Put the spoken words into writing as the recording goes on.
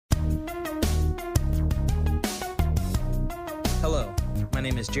My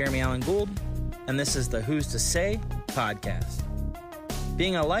name is Jeremy Allen Gould, and this is the Who's to Say podcast.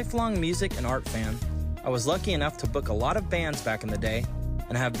 Being a lifelong music and art fan, I was lucky enough to book a lot of bands back in the day,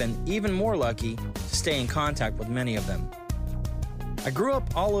 and have been even more lucky to stay in contact with many of them. I grew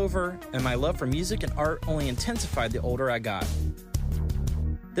up all over, and my love for music and art only intensified the older I got.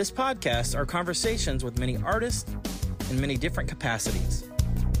 This podcast are conversations with many artists in many different capacities.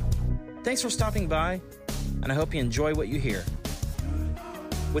 Thanks for stopping by, and I hope you enjoy what you hear.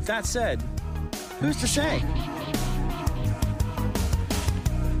 With that said, who's to say?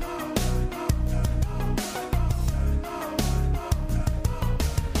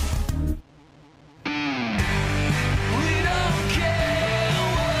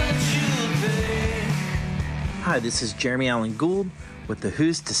 Hi, this is Jeremy Allen Gould with the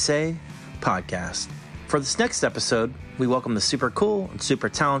Who's to Say podcast. For this next episode, we welcome the super cool and super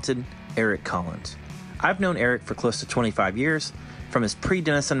talented Eric Collins. I've known Eric for close to 25 years, from his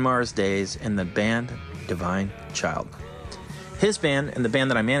pre-Denison Mars days in the band Divine Child. His band, and the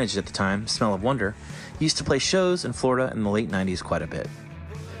band that I managed at the time, Smell of Wonder, used to play shows in Florida in the late 90s quite a bit.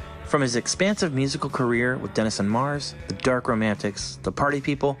 From his expansive musical career with Denison Mars, the Dark Romantics, the Party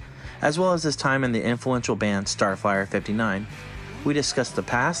People, as well as his time in the influential band Starflyer 59, we discussed the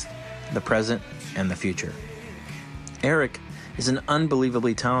past, the present, and the future. Eric is an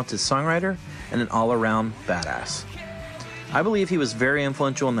unbelievably talented songwriter and an all-around badass. I believe he was very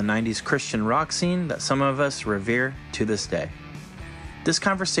influential in the 90s Christian rock scene that some of us revere to this day. This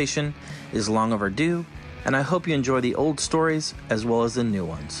conversation is long overdue, and I hope you enjoy the old stories as well as the new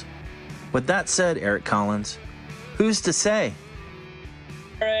ones. With that said, Eric Collins, who's to say?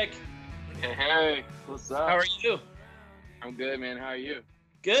 Eric. Hey, what's up? How are you? I'm good, man. How are you?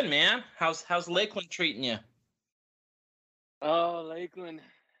 Good, man. How's Lakeland treating you? Oh, Lakeland,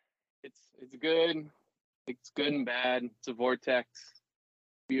 it's good. It's good and bad. It's a vortex.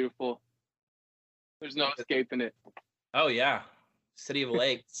 Beautiful. There's no escaping it. Oh yeah, City of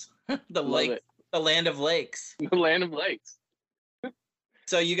Lakes, the Love lake, it. the land of lakes. The land of lakes.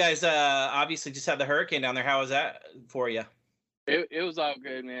 So you guys obviously just had the hurricane down there. How was that for you? It was all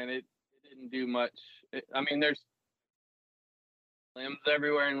good, man. It didn't do much. There's limbs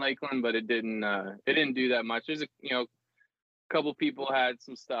everywhere in Lakeland, but it didn't do that much. There's a couple people had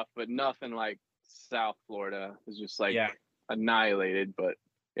some stuff, but nothing like South Florida. It was just like annihilated. But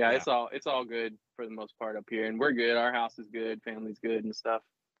yeah, it's all good for the most part up here, and we're good. Our house is good, family's good, and stuff.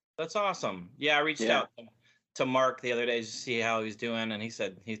 That's awesome. Yeah, I reached out to Mark the other day to see how he's doing, and he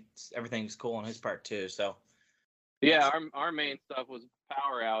said everything's cool on his part too. So yeah, our main stuff was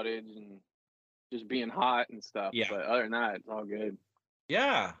power outage and just being hot and stuff. Yeah. But other than that, it's all good.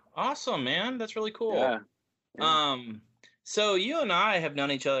 yeah, awesome, man. That's really cool. Yeah. So you and I have known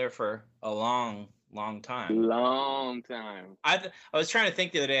each other for a long time. Long time. I was trying to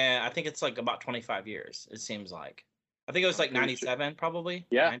think the other day. I think it's like about 25 years. It seems like. I think it was like 97, probably.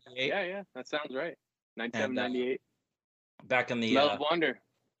 Yeah. 98. Yeah. That sounds right. 97, And, 98. Back in the. Smell of Wonder.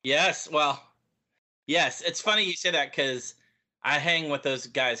 Yes. Well. Yes. It's funny you say that because I hang with those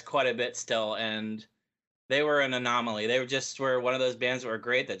guys quite a bit still, and they were an anomaly. They were one of those bands that were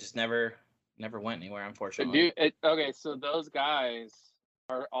great that just never went anywhere, unfortunately. Okay, so those guys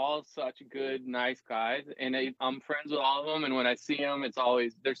are all such good, nice guys, and I'm friends with all of them. And when I see them,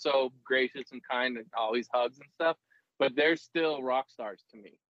 they're so gracious and kind, and always hugs and stuff. But they're still rock stars to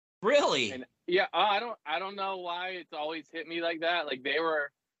me. Really? And yeah, I don't know why it's always hit me like that. Like they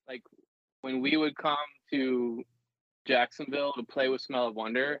were like when we would come to Jacksonville to play with Smell of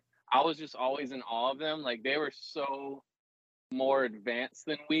Wonder, I was just always in awe of them. Like they were so more advanced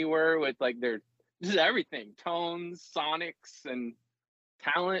than we were with like their just everything, tones, sonics, and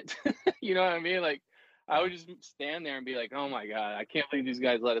talent. You know what I mean? Like I would just stand there and be like, oh my god, I can't believe these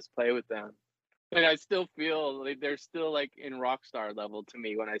guys let us play with them. And I still feel like they're still like in rock star level to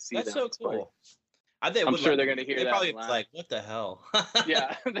me when I see That's them. so cool. I'm sure they're gonna hear that. They probably and was laugh. like, what the hell?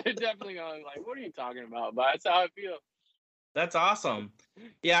 Yeah, they're definitely going like, what are you talking about? But that's how I feel. That's awesome.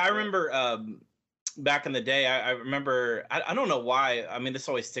 Yeah, I remember back in the day, I remember, I don't know why, I mean, this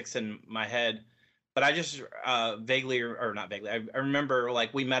always sticks in my head, but I just vaguely, or not vaguely, I remember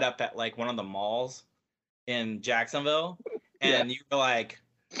like we met up at like one of the malls in Jacksonville, and you were like,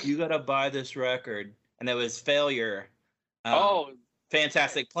 you gotta buy this record, and it was Failure.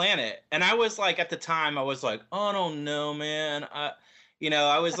 Fantastic Planet. And I was like, at the time, I was like, oh, I don't know, man. I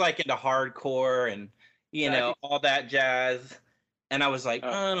was like into hardcore and, all that jazz. And I was like,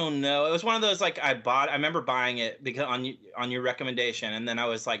 I don't know. It was one of those, like, I remember buying it because on your recommendation. And then I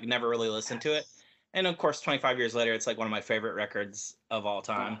was like, never really listened to it. And of course, 25 years later, it's like one of my favorite records of all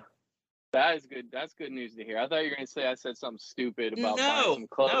time. That is good. That's good news to hear. I thought you were gonna say I said something stupid about buying No, some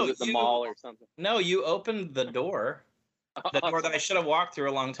clothes at the mall or something. No, you opened the door that I should have walked through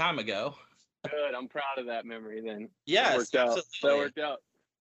a long time ago. Good. I'm proud of that memory. Then Yes, that worked absolutely. out. That worked out.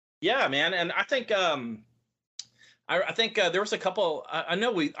 Yeah, man, and I think I think there was a couple. I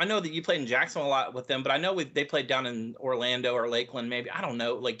know that you played in Jacksonville a lot with them, but I know they played down in Orlando or Lakeland. Maybe I don't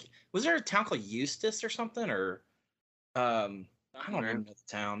know. Like, was there a town called Eustis or something? Or I don't remember the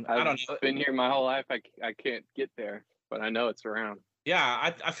town. I don't know. I've been here my whole life. I can't get there, but I know it's around.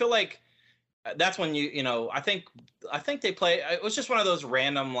 Yeah, I feel like that's when I think they play. It was just one of those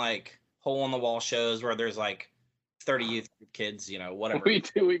random like hole in the wall shows where there's like 30 youth kids, whatever. We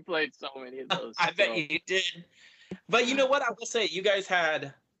played so many of those. I bet you did. But you know what? I will say, you guys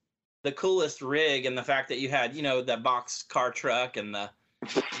had the coolest rig, and the fact that you had, the box car truck and the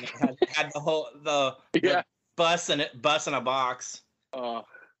had the whole the bus in a box. Oh,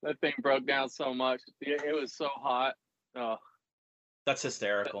 that thing broke down so much. It was so hot. Oh, that's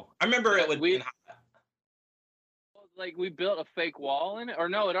hysterical. I remember it would be hot. Like, we built a fake wall in it, or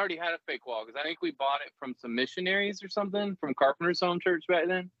no, it already had a fake wall, because I think we bought it from some missionaries or something from Carpenter's Home Church back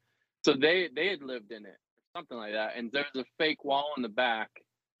then. So they had lived in it, something like that, and there's a fake wall in the back,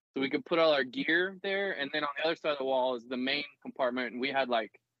 so we could put all our gear there. And then on the other side of the wall is the main compartment, and we had I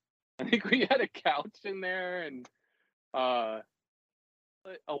think we had a couch in there and a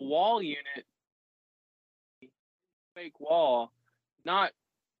wall unit, fake wall. Not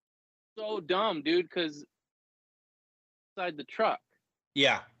so dumb, dude, because inside the truck.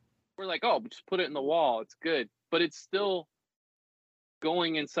 Yeah. We're like, oh, just put it in the wall. It's good. But it's still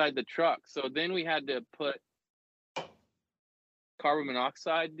going inside the truck. So then we had to put carbon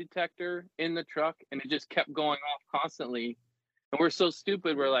monoxide detector in the truck, and it just kept going off constantly. And we're so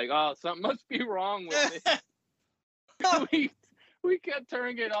stupid. We're like, oh, something must be wrong with it. we kept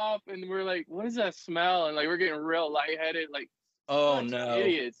turning it off, and we're like, what is that smell? And we're getting real lightheaded. Oh no,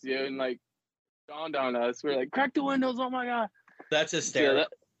 idiots, dude. And dawned on us. We're like, crack the windows. Oh my God. That's hysterical. So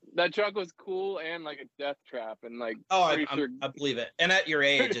that truck was cool and like a death trap, and I believe it. And at your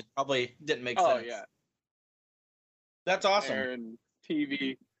age, it probably didn't make sense. Oh yeah, that's awesome. And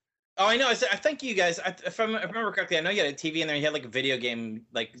TV. Oh, I know. I think you guys, if I remember correctly, I know you had a TV in there. You had like a video game,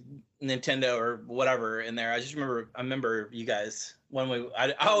 like Nintendo or whatever in there. I remember you guys when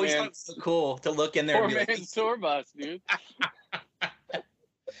I always thought it was so cool to look in there. Poor man's tour bus, dude.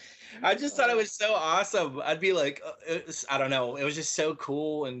 I just thought it was so awesome. I'd be like, I don't know. It was just so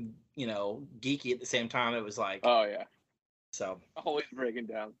cool and, geeky at the same time. It was like, oh yeah. So always breaking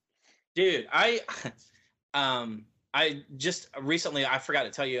down. Dude, I just recently, I forgot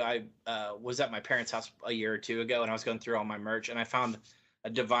to tell you, I was at my parents' house a year or two ago, and I was going through all my merch, and I found a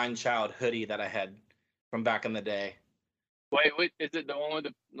Divine Child hoodie that I had from back in the day. Wait, is it the one with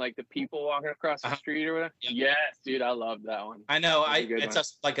the people walking across the street or whatever? Yep. Yes, dude, I love that one. I know.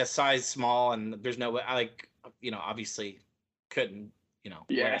 It's like a size small, and there's no way obviously couldn't,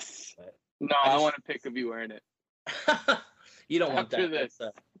 Yes. I want a pic of you wearing it. You don't want that.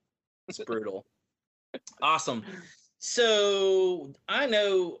 It's brutal. Awesome. So I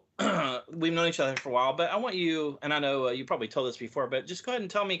know we've known each other for a while, but I want you, and I know you probably told us before, but just go ahead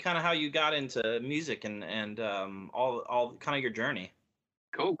and tell me kind of how you got into music and all kind of your journey.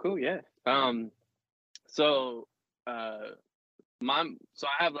 Cool, yeah. So I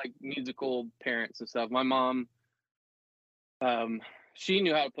have musical parents and stuff. My mom, she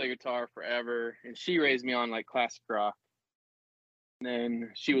knew how to play guitar forever, and she raised me on classic rock. And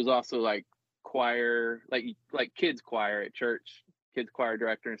then she was also choir, like kids choir at church, kids choir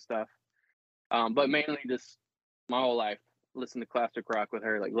director and stuff. But mainly just my whole life listen to classic rock with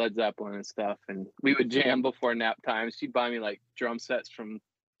her, like Led Zeppelin and stuff. And we would jam before nap time. She'd buy me drum sets from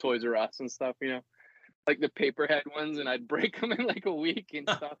Toys R Us and stuff, like the paperhead ones, and I'd break them in a week and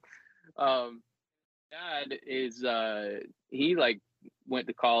stuff. Dad is he went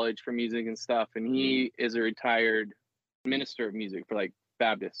to college for music and stuff, and he is a retired minister of music for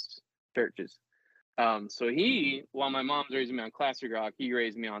Baptist churches. So while my mom's raising me on classic rock, he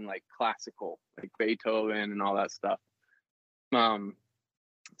raised me on classical, Beethoven and all that stuff.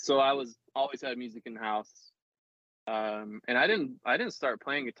 So I always had music in the house. And I didn't start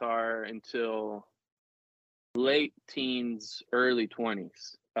playing guitar until late teens, early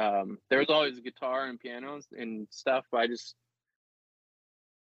 20s. There was always guitar and pianos and stuff, but I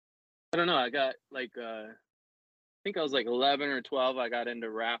don't know. I got I think I was 11 or 12. I got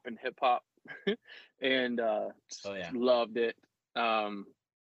into rap and hip hop and loved it.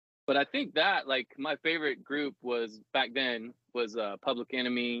 But I think that my favorite group was back then was Public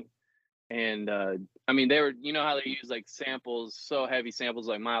Enemy And I mean, they were, you know how they use like samples, so heavy samples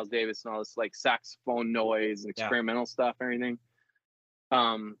like Miles Davis and all this like saxophone noise and experimental stuff and everything.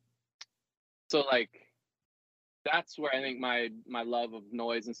 So like that's where I think my love of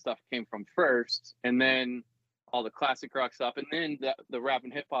noise and stuff came from first, and then all the classic rock stuff, and then the rap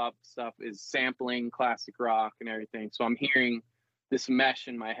and hip hop stuff is sampling classic rock and everything. So I'm hearing this mesh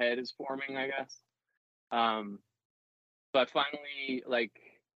in my head is forming, I guess. But finally, like,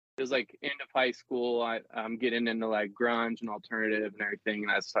 it was like end of high school, I'm getting into like grunge and alternative and everything,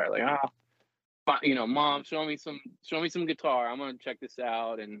 and I started like, you know, Mom, show me some guitar. I'm gonna check this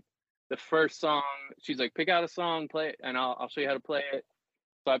out. And the first song, she's like, pick out a song, play it, and I'll show you how to play it.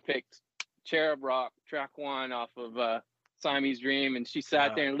 So I picked Cherub Rock, track 1 off of Siamese Dream, and she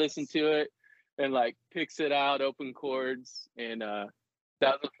sat there and listened to it and like picks it out, open chords, and that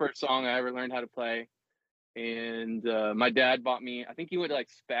was the first song I ever learned how to play. And my dad bought me, I think he went to like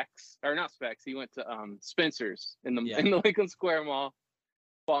not Specs, he went to Spencer's in the Lincoln Square Mall,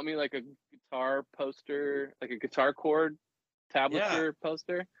 bought me like a guitar poster, like a guitar chord tablature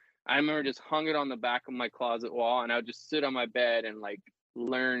poster. I remember just hung it on the back of my closet wall, and I would just sit on my bed and like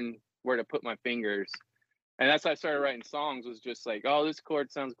learn where to put my fingers. And that's how I started writing songs, was just like, oh, this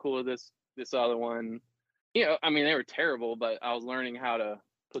chord sounds cool, this other one. You know, I mean, they were terrible, but I was learning how to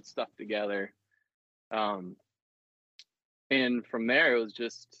put stuff together. And from there, it was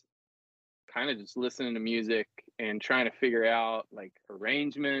just kind of just listening to music and trying to figure out like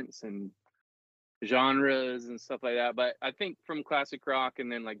arrangements and genres and stuff like that. But I think from classic rock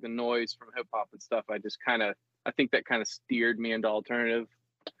and then like the noise from hip hop and stuff, I think that kind of steered me into alternative.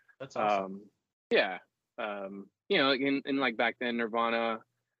 That's awesome. Yeah. You know, in like back then, Nirvana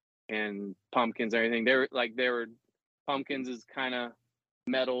and Pumpkins and everything, they were Pumpkins is kind of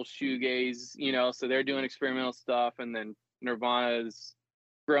metal shoegaze, you know, so they're doing experimental stuff, and then Nirvana is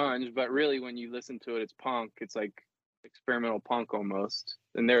grunge, but really when you listen to it, it's punk. It's like experimental punk almost,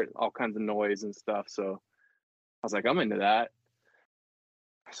 and there all kinds of noise and stuff. So I was like, I'm into that.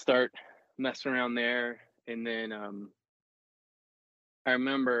 I start messing around there, and then I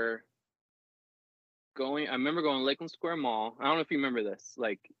remember going to Lakeland Square Mall. I don't know if you remember this,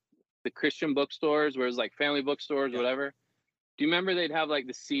 like the Christian bookstores where it was like family bookstores, whatever. Do you remember they'd have like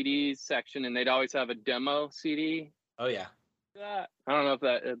the CDs section, and they'd always have a demo CD? Oh yeah. I don't know if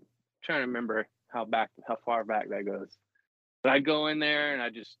I'm trying to remember how far back that goes. But I'd go in there and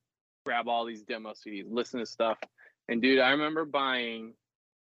I'd just grab all these demo CDs, listen to stuff. And dude, I remember buying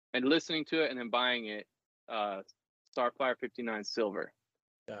and listening to it and then buying it, Starflyer 59 Silver.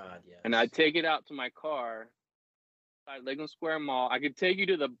 God, yes. And I'd take it out to my car outside Lakeland Square Mall. I could take you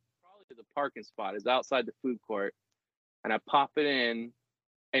to probably to the parking spot. It's outside the food court. And I pop it in,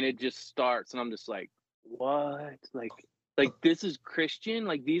 and it just starts, and I'm just like, what? Like this is Christian?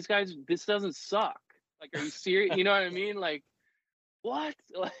 Like these guys, this doesn't suck. Like, are you serious? You know what I mean? Like, what?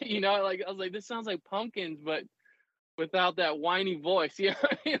 Like, you know, like I was like, this sounds like Pumpkins, but without that whiny voice. You know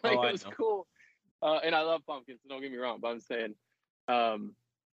what I mean? Like it was cool. And I love Pumpkins, so don't get me wrong, but I'm saying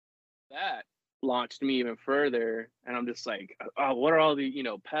that launched me even further, and I'm just like, oh, what are all the, you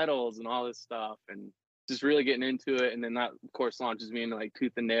know, pedals and all this stuff, and just really getting into it. And then that of course launches me into like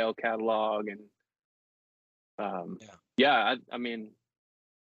Tooth and Nail catalog, and I mean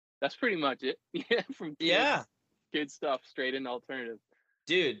that's pretty much it. From kid stuff straight into alternative.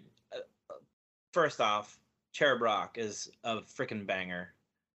 Dude, first off, Cherub Rock is a freaking banger.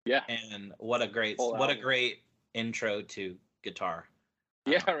 Yeah. And what a great intro to guitar.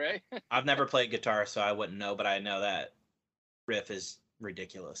 Yeah, right. I've never played guitar, so I wouldn't know, but I know that riff is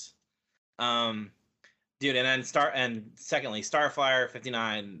ridiculous. Dude, and secondly, Starflyer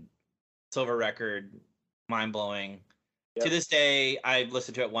 59 silver record, mind blowing. Yep. To this day, I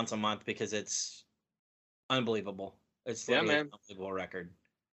listen to it once a month because it's unbelievable. It's an unbelievable record.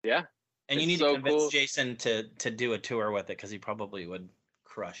 Yeah. And you need to convince Jason to do a tour with it, because he probably would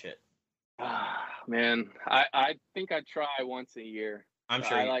crush it. Man, I think I'd try once a year. I'm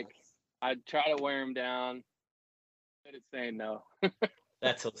sure. I'd try to wear him down, but it's saying no.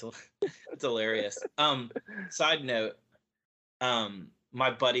 That's hilarious. Side note,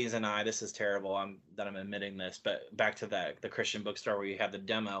 my buddies and I, this is terrible, I'm admitting this, but back to the Christian bookstore where you have the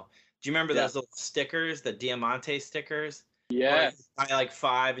demo. Do you remember those little stickers, the Diamante stickers? Yeah. Buy like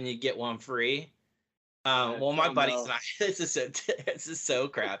 5 and you get 1 free. Well, my buddies and I, this is so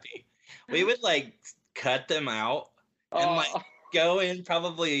crappy. We would like cut them out and like go in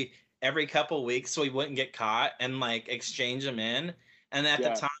probably every couple weeks so we wouldn't get caught, and like exchange them in. And at the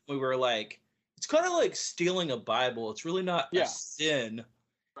time we were like, it's kind of like stealing a Bible. It's really not a sin.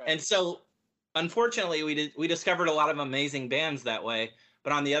 Right. And so unfortunately we discovered a lot of amazing bands that way.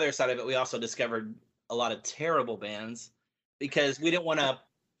 But on the other side of it, we also discovered a lot of terrible bands because we didn't want to,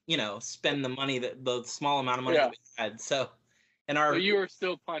 spend the money the small amount of money that we had. So, so you were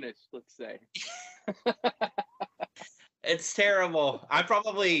still punished, let's say. It's terrible. I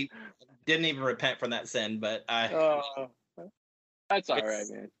probably didn't even repent from that sin, but that's all right,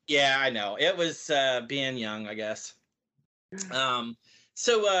 man. Yeah, I know. It was being young, I guess.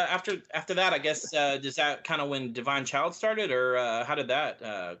 So after that, I guess does that kind of when Divine Child started, or how did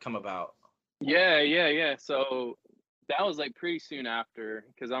that come about? Yeah. So that was like pretty soon after,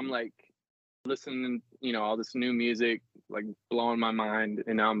 because I'm like listening, all this new music, like blowing my mind,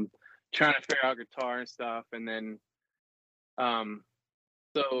 and I'm trying to figure out guitar and stuff, and then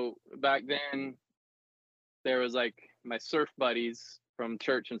so back then there was like my surf buddies from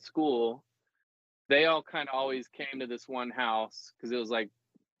church and school. They all kind of always came to this one house because it was like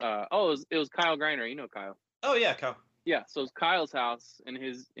it was Kyle Griner. You know Kyle. Oh yeah, Kyle. Yeah, so it was Kyle's house and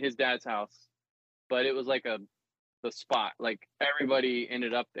his dad's house, but it was like the spot. Like everybody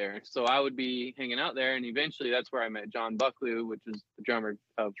ended up there, so I would be hanging out there, and eventually that's where I met John Buckley, which is the drummer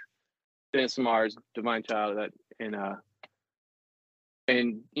of Denison Mars, Divine Child. And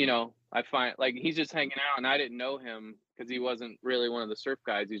I find like he's just hanging out, and I didn't know him because he wasn't really one of the surf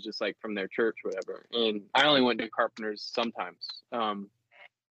guys. He's just like from their church, whatever. And I only went to Carpenter's sometimes.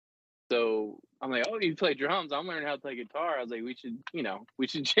 So I'm like, oh, you play drums? I'm learning how to play guitar. I was like, we should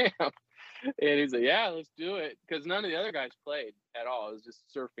jam. And he's like, yeah, let's do it. Because none of the other guys played at all. It was just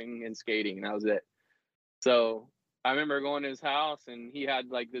surfing and skating, and that was it. So I remember going to his house, and he had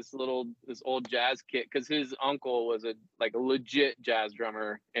like this old jazz kit because his uncle was a legit jazz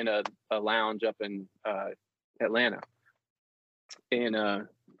drummer in a lounge up in Atlanta. And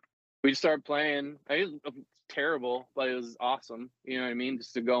we started playing. It was terrible, but it was awesome. You know what I mean?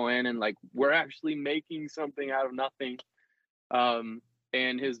 Just to go in and like, we're actually making something out of nothing.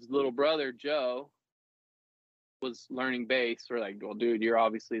 And his little brother, Joe, was learning bass. We're like, well, dude, you're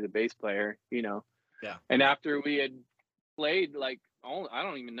obviously the bass player, Yeah. And after we had played like, I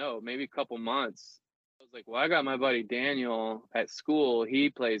don't even know, maybe a couple months, I was like, well, I got my buddy Daniel at school. He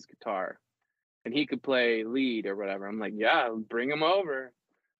plays guitar and he could play lead or whatever. I'm like, yeah, bring him over.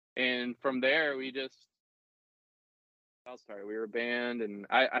 And from there, we started. We were a band, and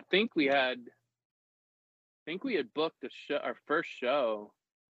I think we had booked our first show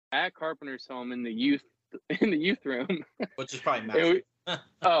at Carpenter's home in the youth room, which is probably massive.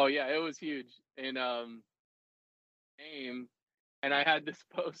 Oh yeah, it was huge. And and I had this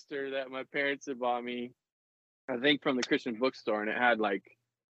poster that my parents had bought me, I think from the Christian bookstore, and it had like,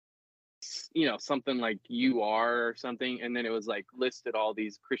 something like "you are" or something, and then it was like listed all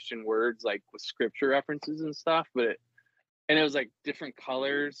these Christian words like with scripture references and stuff, and it was like different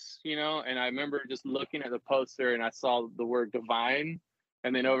colors, and I remember just looking at the poster and I saw the word divine,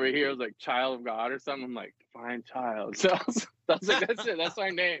 and then over here it was like child of God or something. I'm like, divine child. So I was like, that's it, that's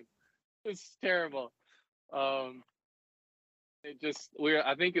our name. It's terrible. I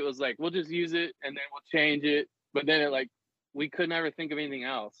think it was like, we'll just use it and then we'll change it, but then we could never think of anything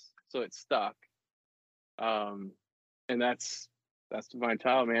else, so it stuck. And that's Divine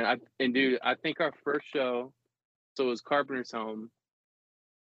Child, man. Dude, I think our first show, so it was Carpenter's home.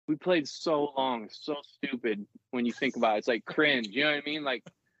 We played so long, so stupid when you think about it. It's like cringe, you know what I mean? Like,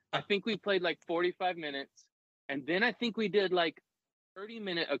 I think we played like 45 minutes, and then I think we did like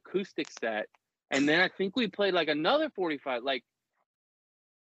 30-minute acoustic set, and then I think we played like another 45. Like,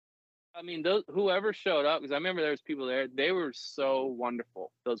 I mean, whoever showed up, because I remember there was people there, they were so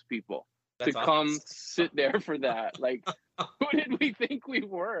wonderful, those people. That's awesome. Come sit there for that. Like, who did we think we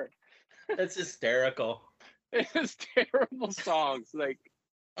were? That's hysterical. It's terrible songs. Like,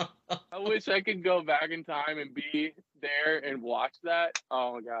 I wish I could go back in time and be there and watch that.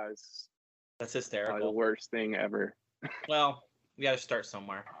 Oh, guys. That's hysterical. The worst thing ever. Well, we got to start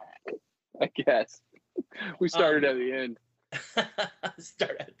somewhere. I guess. We started at the end.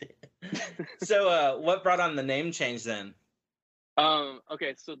 Start at the end. So, what brought on the name change then?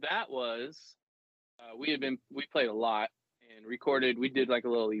 Okay, so that was, we played a lot and recorded. We did like a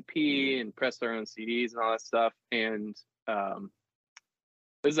little EP and pressed our own CDs and all that stuff. And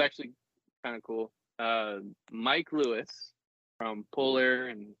this is actually kind of cool. Mike Lewis from Polar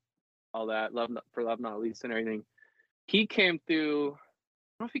and all that, Love Not Least and everything. He came through, I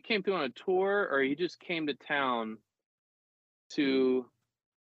don't know if he came through on a tour or he just came to town to,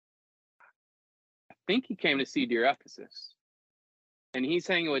 I think he came to see Dear Ephesus. And he's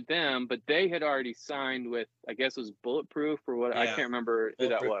hanging with them, but they had already signed with, I guess it was Bulletproof or what, yeah. I can't remember who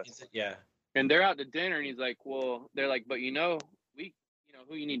that was. Yeah. And they're out to dinner and he's like, well, they're like, but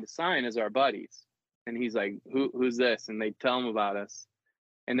who you need to sign is our buddies. And he's like, who's this? And they tell him about us.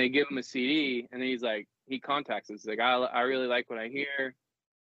 and they give him a CD, and then he contacts us. He's like, I really like what I hear.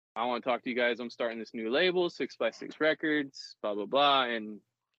 I want to talk to you guys. I'm starting this new label, 6x6 Records, blah, blah, blah. And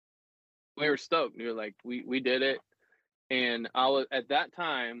we were stoked. We were like, we did it. And I was, at that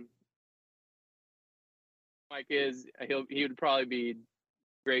time, Mike he would probably be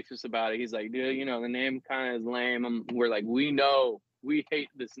gracious about it. He's like, dude, you know, the name kind of is lame. We're like, we hate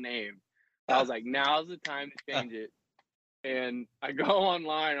this name. I was like, now's the time to change it. And I go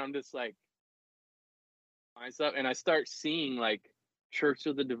online, I'm just like, myself, and I start seeing like Church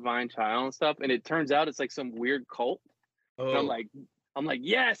of the Divine Child and stuff, and it turns out it's like some weird cult. Oh. And I'm like,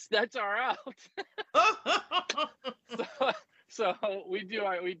 yes, that's our out. so we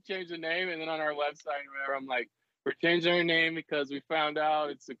change the name, and then on our website or whatever, I'm like, we're changing our name because we found out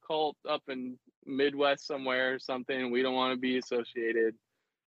it's a cult up in Midwest somewhere or something. We don't want to be associated.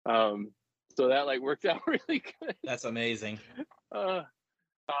 So that like worked out really good. That's amazing. Who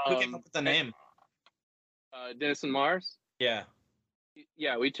came up with the name? Denison Mars. Yeah.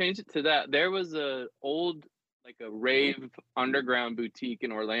 Yeah, we changed it to that. There was a old like a rave underground boutique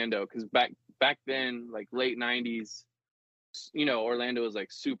in Orlando, because back then, like late 90s, you know, Orlando was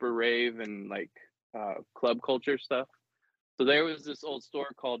like super rave and like club culture stuff. So there was this old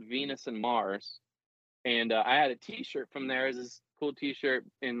store called Venus and Mars, and I had a T-shirt from there. It was this cool T-shirt,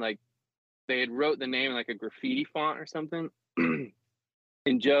 and like they had wrote the name in like a graffiti font or something.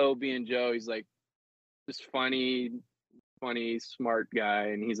 And Joe, being Joe, he's like this funny, smart guy,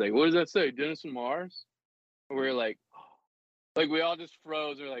 and he's like, "What does that say, Denison Mars?" And we're like we all just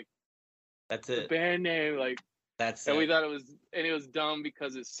froze. We're like, "That's it." The band name, like that's. And we thought it was dumb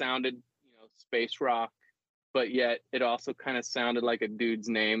because it sounded, you know, space rock, but yet it also kind of sounded like a dude's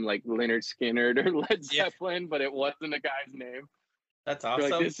name, like Leonard Skinner or Led Zeppelin, but it wasn't a guy's name. That's awesome.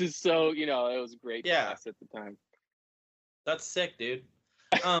 We're like, this is so, you know, it was great to us at the time. That's sick, dude.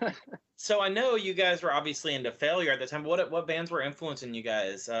 So I know you guys were obviously into Failure at the time. What bands were influencing you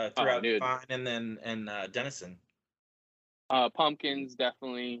guys throughout Divine and Denison? Pumpkins,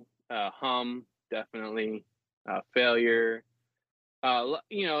 definitely. Hum, definitely. Failure.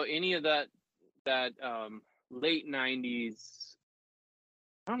 You know, any of that late 90s.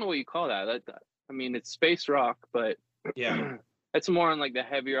 I don't know what you call that. I mean, it's space rock, but yeah, it's more on like the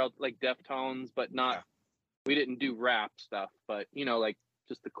heavier, like Deftones, but not. Yeah. We didn't do rap stuff, but you know, like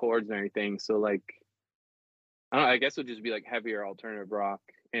just the chords and everything. So like, I don't know, I guess it would just be like heavier alternative rock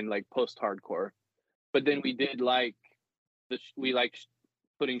and like post-hardcore. But then we did like we liked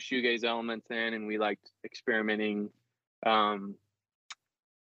putting shoegaze elements in, and we liked experimenting. And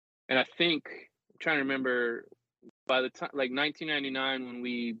I think I'm trying to remember, by the time like 1999 when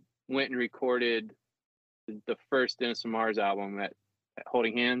we went and recorded the first Denison Mars album at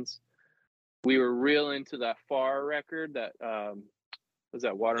Holding Hands, we were real into that Far record that was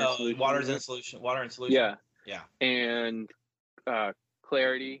that Water and Solution. Water and Solution. Yeah. And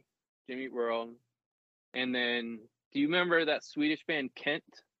Clarity, Jimmy Eat World, and then do you remember that Swedish band Kent?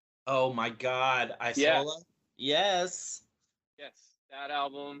 Oh my God, Isola. Yes, that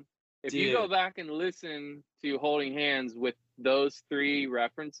album. If you go back and listen to Holding Hands with those three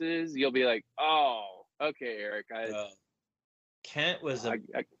references, you'll be like, oh, okay, Eric. Kent was oh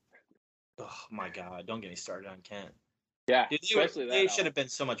my God, don't get me started on Kent. Yeah, dude, they should have been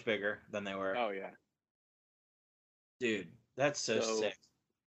so much bigger than they were. Oh yeah, dude, that's so sick.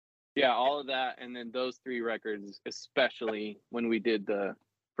 Yeah, all of that, and then those three records, especially when we did the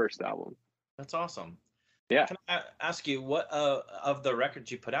first album. That's awesome. Yeah. Can I ask you, what of the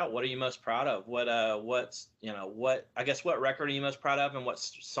records you put out, what are you most proud of? What record are you most proud of, and what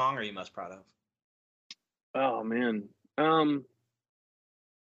song are you most proud of? Oh man,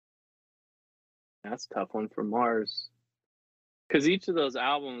 that's a tough one for Mars, because each of those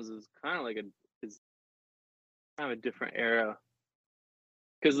albums is kind of like a different era.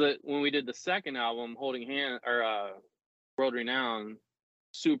 Because when we did the second album, Holding Hand or World Renown,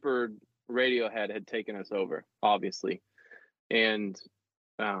 super Radiohead had taken us over, obviously, and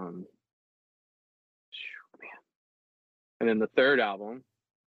man. And then the third album,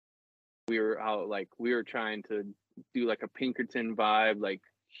 we were trying to do like a Pinkerton vibe, like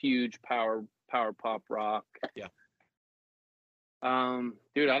huge power pop rock. Yeah.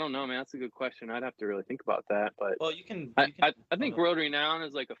 Dude, I don't know, man. That's a good question. I'd have to really think about that. But well, you can. I think World Renown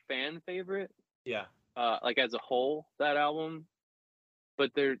is like a fan favorite. Yeah. Like as a whole, that album.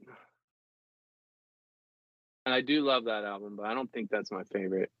 But and I do love that album, but I don't think that's my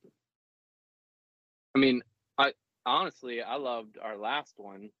favorite. I mean, I loved our last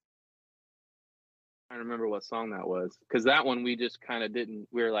one. I don't remember what song that was, because that one we just kind of didn't.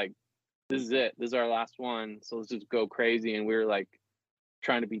 We were like, "This is it. This is our last one. So let's just go crazy." And we were like,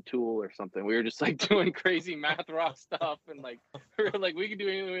 trying to be Tool or something. We were just like doing crazy math rock stuff, and like we were like, we can do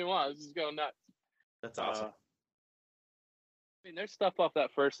anything we want. Let's just go nuts. That's awesome. I mean, there's stuff off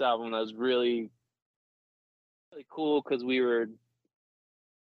that first album that was really, really cool because we were,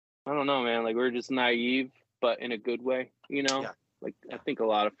 I don't know, man, like we were just naive, but in a good way, you know? Yeah. Like I think a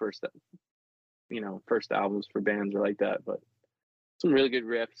lot of first albums for bands are like that, but some really good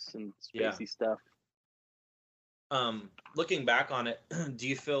riffs and spacey stuff. Looking back on it, do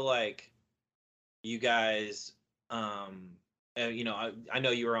you feel like you guys, you know, I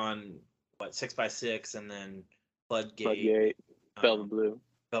know you were on what 6x6 and then Floodgate, Velvet Blue.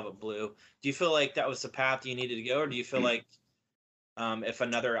 Do you feel like that was the path you needed to go, or do you feel like if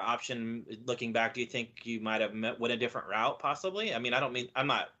another option, looking back, do you think you might have went a different route possibly? I mean, I'm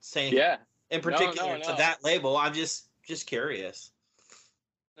not saying in particular to that label. I'm just curious.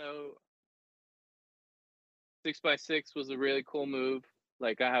 So 6x6 was a really cool move.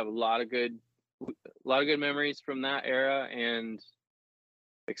 Like I have a lot of good memories from that era, and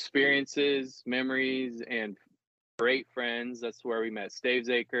experiences, memories, and great friends. That's where we met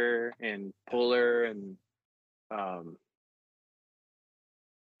Stavesacre and Puller, and trying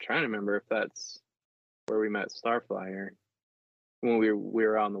to remember if that's where we met Starflyer when we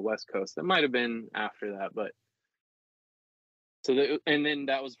were on the West Coast. That might have been after that, but and then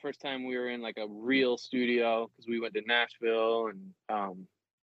that was the first time we were in like a real studio because we went to Nashville, and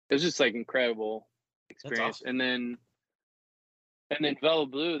it was just like incredible experience. Awesome. And then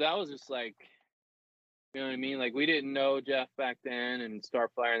Velvet Blue, that was just like, you know what I mean? Like we didn't know Jeff back then and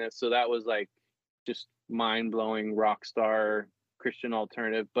Starflyer and this, so that was like just mind-blowing rock star Christian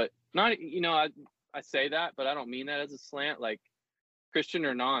alternative. But not, you know, I say that, but I don't mean that as a slant. Like Christian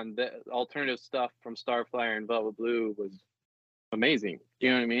or non, the alternative stuff from Starflyer and Velvet Blue was amazing. You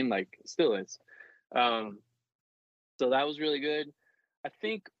know what I mean? Like it still is. So that was really good. I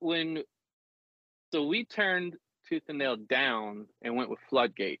think so we turned Tooth and Nail down and went with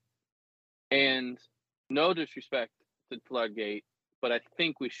Floodgate. And no disrespect to Floodgate, but I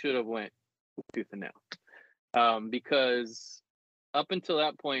think we should have went with Tooth and Nail. Because up until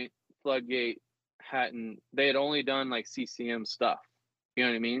that point, Floodgate they had only done like CCM stuff. You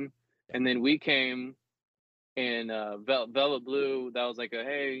know what I mean? And then we came, and Velvet Blue, that was like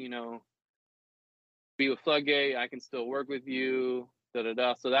hey, you know, be with Floodgate, I can still work with you,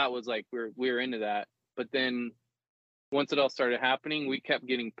 da-da-da. So that was like, we were into that. But then once it all started happening, we kept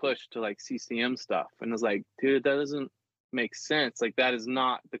getting pushed to like CCM stuff. And I was like, dude, that doesn't make sense. Like that is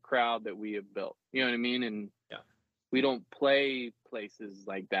not the crowd that we have built. You know what I mean? And we don't play places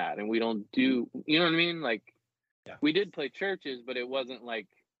like that. And we don't do, you know what I mean? Like we did play churches, but it wasn't like,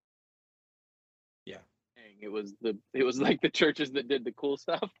 it was like the churches that did the cool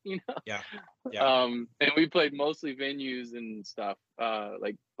stuff, you know? And we played mostly venues and stuff,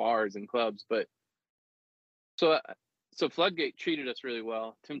 like bars and clubs. But so Floodgate treated us really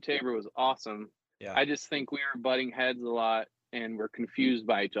well. Tim Tabor was awesome. I just think we were butting heads a lot and were confused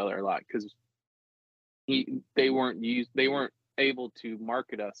by each other a lot because they weren't able to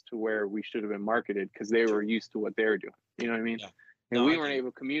market us to where we should have been marketed because they were used to what they were doing. You know what I mean? And we weren't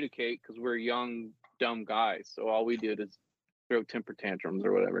able to communicate because we're young, dumb guys. So all we did is throw temper tantrums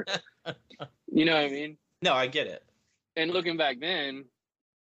or whatever. You know what I mean? No, I get it. And looking back then,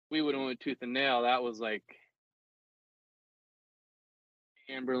 we would have went Tooth and Nail. That was like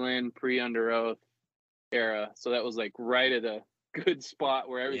Amberlin, pre-Under Oath era. So that was like right at a good spot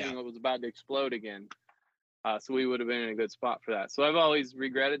where everything was about to explode again. So we would have been in a good spot for that. So I've always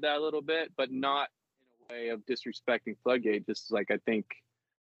regretted that a little bit, but not in a way of disrespecting Floodgate. Just like I think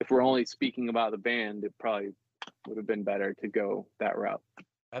if we're only speaking about the band, it probably would have been better to go that route.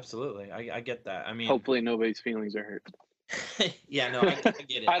 Absolutely. I get that. I mean, hopefully nobody's feelings are hurt. No, I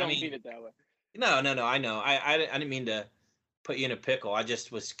get it. I mean it that way. No, I know. I didn't mean to put you in a pickle. I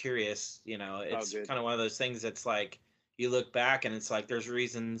just was curious. You know, it's kind of one of those things that's like you look back and it's like there's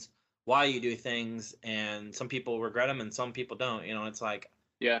reasons why you do things, and some people regret them and some people don't. You know, it's like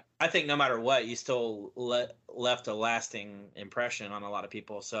I think no matter what, you still left a lasting impression on a lot of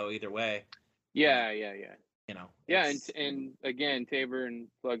people. So either way, you know, and again, Tabor and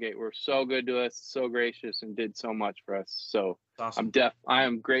Floodgate were so good to us, so gracious, and did so much for us. So awesome. I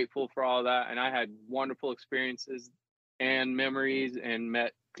am grateful for all that, and I had wonderful experiences and memories and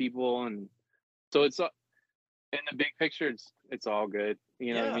met people, and so it's in the big picture, it's all good.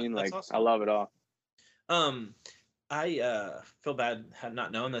 You know what I mean? Like awesome. I love it all. I feel bad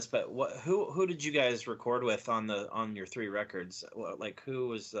not knowing this, but who did you guys record with on your 3 records? Like who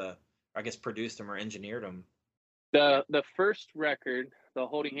was I guess produced them or engineered them? The first record, the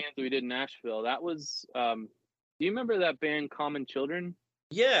Holding Hands we did in Nashville, that was do you remember that band Common Children?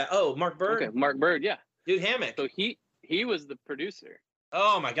 Yeah. Oh, Mark Bird. Okay, Mark Bird. Yeah. Dude, Hammock. So he was the producer.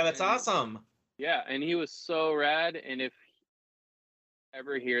 Oh my God, that's And, awesome. yeah, and he was so rad. And if you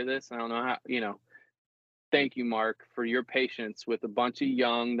ever hear this, I don't know how, thank you, Mark, for your patience with a bunch of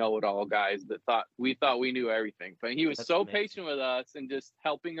young know-it-all guys that thought we knew everything. But he was That's so amazing. patient with us and just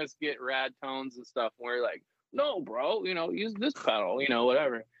helping us get rad tones and stuff. And we're like, no, bro, use this pedal,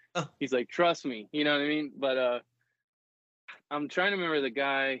 whatever. He's like, trust me, you know what I mean? But I'm trying to remember the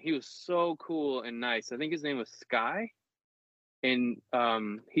guy. He was so cool and nice. I think his name was Sky. And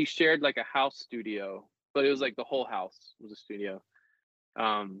he shared like a house studio, but it was like the whole house was a studio.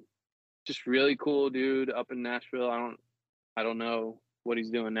 Just really cool dude up in Nashville. I don't know what he's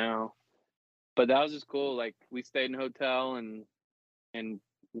doing now, but that was just cool. Like we stayed in a hotel and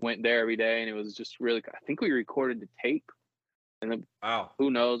went there every day, and it was just really. I think we recorded the tape, and then Wow. who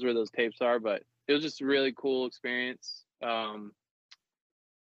knows where those tapes are, but it was just a really cool experience.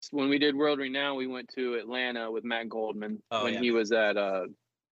 When we did World Renown, we went to Atlanta with Matt Goldman when he was at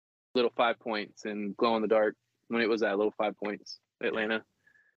Little 5 Points and Glow in the Dark when it was at Little 5 Points, Atlanta.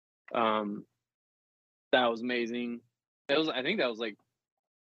 That was amazing. I think that was like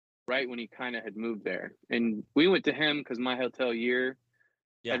right when he kind of had moved there, and we went to him because My Hotel Year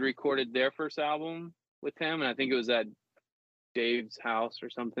had recorded their first album with him, and I think it was at Dave's house or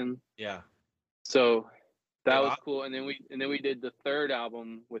something. Yeah. So that was cool. And then we did the third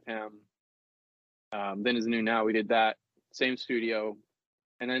album with him. Then Is New Now. We did that same studio,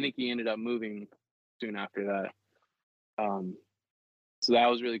 and I think he ended up moving soon after that. So that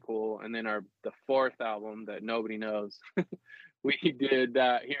was really cool. And then the fourth album that nobody knows, we did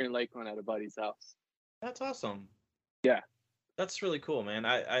that here in Lakeland at a buddy's house. That's awesome. Yeah, that's really cool, man.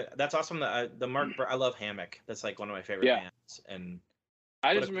 I that's awesome. That the Mark, I love Hammock. That's like one of my favorite bands. And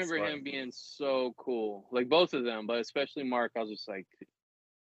I just remember him being so cool, like both of them, but especially Mark. I was just like,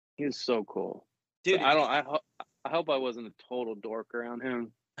 he was so cool, dude. I hope I wasn't a total dork around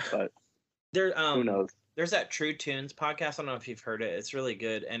him, but who knows? There's that True Tunes podcast. I don't know if you've heard it. It's really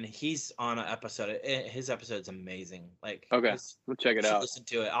good, and he's on an episode. His episode's amazing. Like, okay, we'll check it out. Listen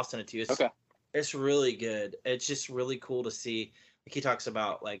to it. I'll send it to you. Okay, it's really good. It's just really cool to see. Like, he talks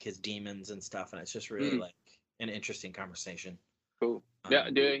about like his demons and stuff, and it's just really like an interesting conversation. Cool. Yeah,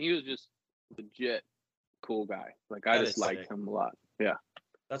 dude, he was just legit cool guy. Like, I just liked him a lot. Yeah,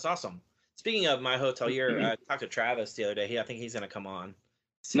 that's awesome. Speaking of My Hotel Year, I talked to Travis the other day. I think he's gonna come on.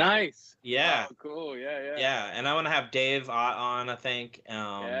 Nice. Yeah. Oh, cool. Yeah. Yeah, and I want to have Dave on. I think.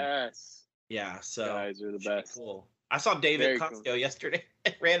 Yes. Yeah. So guys are the best. Cool. I saw Dave at Costco yesterday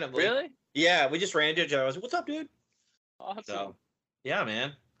randomly. Really? Yeah, we just ran into each other. I was like, "What's up, dude?" Awesome. So, yeah,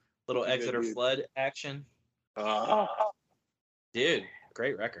 man. Little Exeter Flood action. Dude,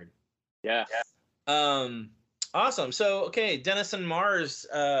 great record. Yeah. Awesome. So, okay, Denison Mars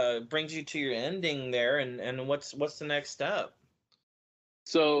brings you to your ending there, and what's the next step?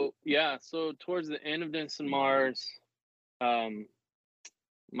 So towards the end of Denison Mars,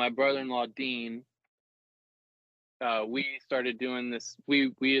 my brother-in-law Dean, we started doing this.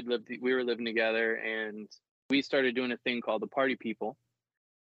 We were living together, and we started doing a thing called the Party People,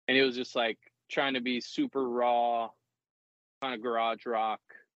 and it was just like trying to be super raw, kind of garage rock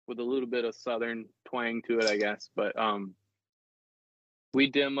with a little bit of southern twang to it, I guess. But we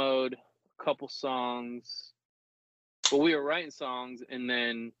demoed a couple songs. Well, we were writing songs, and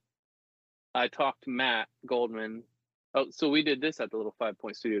then I talked to Matt Goldman. Oh, so we did this at the Little 5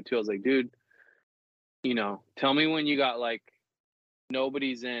 Point studio too. I was like, dude, tell me when you got like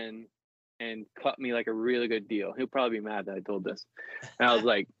nobody's in, and cut me like a really good deal. He'll probably be mad that I told this. And I was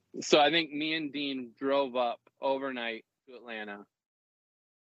like, so I think me and Dean drove up overnight to Atlanta,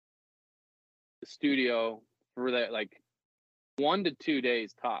 the studio, for that like 1 to 2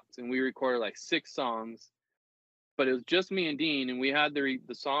 days tops, and we recorded like 6 songs. But it was just me and Dean, and we had the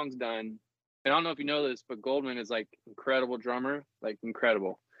songs done. And I don't know if you know this, but Goldman is like incredible drummer, like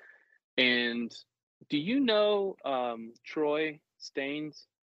incredible. And do you know Troy Staines?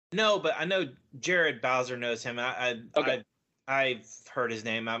 No, but I know Jared Bowser knows him. I've heard his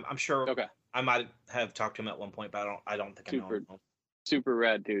name. I'm sure. Okay. I might have talked to him at one point, but I don't think I know him. Super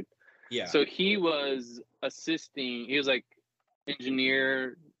rad dude. Yeah. So he was assisting. He was like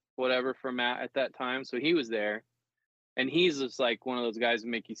engineer, whatever, for Matt at that time. So he was there. And he's just like one of those guys that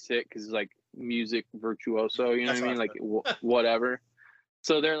make you sick because he's like music virtuoso, you know what I mean? Like whatever.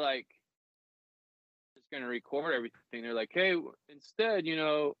 So they're like, just going to record everything. They're like, hey, instead,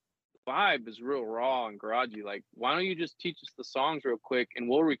 the vibe is real raw and garagey. Like, why don't you just teach us the songs real quick and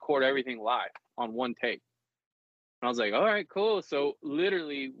we'll record everything live on one take? And I was like, all right, cool. So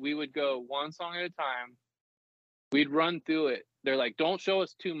literally we would go one song at a time. We'd run through it they're like, don't show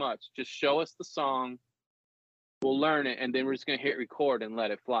us too much. Just show us the song. We'll learn it, and then we're just gonna hit record and let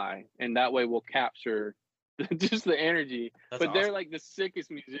it fly. And that way we'll capture just the energy. That's but they're awesome. like the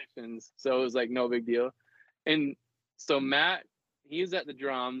sickest musicians, so it was like no big deal. And so Matt, he's at the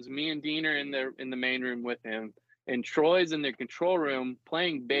drums. Me and Dean are in the main room with him, and Troy's in the control room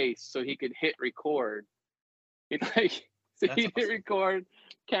playing bass so he could hit record. It's like so That's he'd hit awesome. record,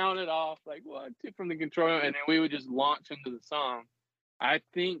 count it off like 1, 2 from the control room, and then we would just launch into the song.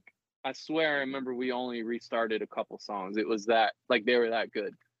 I swear I remember we only restarted a couple songs. It was that like they were that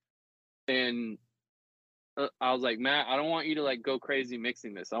good. And I was like, Matt, I don't want you to like go crazy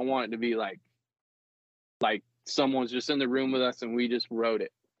mixing this. I want it to be like someone's just in the room with us and we just wrote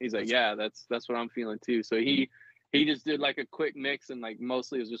it. He's like, yeah, that's what I'm feeling too. So he just did like a quick mix, and like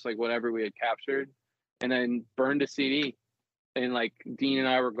mostly it was just like whatever we had captured, and then burned a CD. And like Dean and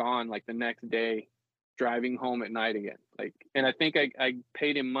I were gone like the next day, driving home at night again. Like, and I think I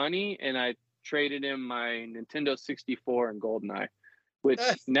paid him money, and I traded him my Nintendo 64 and GoldenEye, which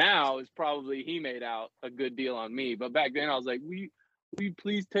now is probably he made out a good deal on me. But back then I was like, we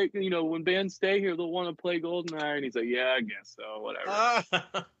please take, when bands stay here, they'll want to play GoldenEye. And he's like, yeah, I guess so, whatever.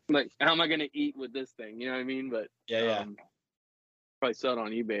 I'm like, how am I gonna eat with this thing? You know what I mean? But yeah. Probably sell it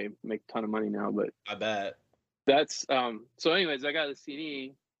on eBay, make a ton of money now. But I bet. that's so anyways, I got the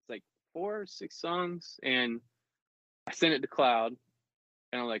CD. It's like 4 or 6 songs, and I sent it to Cloud,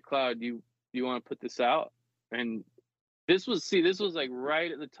 and I'm like, Cloud, do you want to put this out? And this was like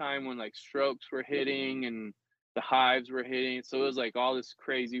right at the time when like Strokes were hitting and the Hives were hitting, so it was like all this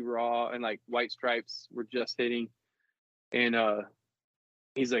crazy raw, and like White Stripes were just hitting. And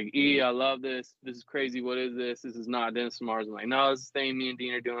he's like, I love this is crazy, what is this is not Denison Mars. I'm like, no, this is the thing me and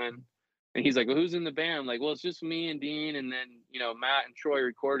Dean are doing. And he's like, well, who's in the band? I'm like, well, it's just me and Dean, and then Matt and Troy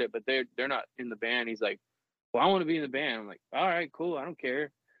record it, but they're not in the band. He's like, well, I want to be in the band. I'm like, all right, cool, I don't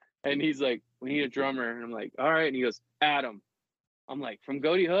care. And he's like, we need a drummer. And I'm like, all right. And he goes, Adam. I'm like, from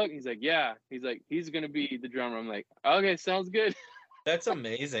Goaty Hook? He's like, yeah. He's like, he's gonna be the drummer. I'm like, okay, sounds good. That's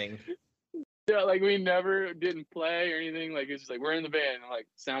amazing. Yeah, like we never didn't play or anything. Like it's just like we're in the band. I'm like,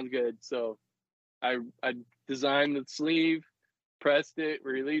 sounds good. So I designed the sleeve, pressed it,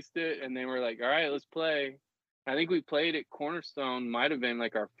 released it, and then we're like, all right, let's play. I think we played at Cornerstone, might have been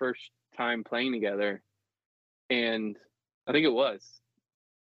like our first time playing together. And I think it was.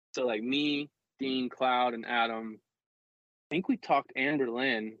 So like me, Dean, Cloud, and Adam, I think we talked Amber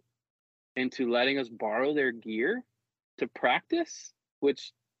Lynn into letting us borrow their gear to practice,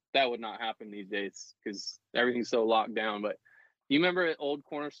 which that would not happen these days because everything's so locked down. But you remember at Old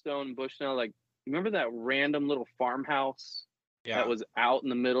Cornerstone, Bushnell, like, you remember that random little farmhouse that was out in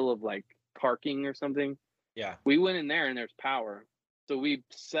the middle of like parking or something? Yeah. We went in there and there's power. So we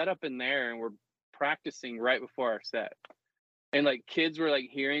set up in there and we're practicing right before our set. And like kids were like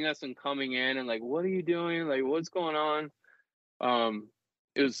hearing us and coming in and like, what are you doing? Like, what's going on?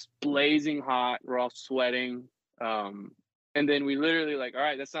 It was blazing hot. We're all sweating. And then we literally like, all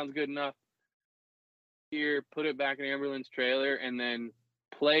right, that sounds good enough. Here, put it back in Amberlin's trailer, and then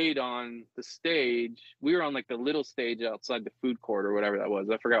played on the stage. We were on like the little stage outside the food court or whatever that was.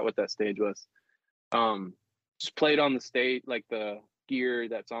 I forgot what that stage was. Just played on the stage, like the gear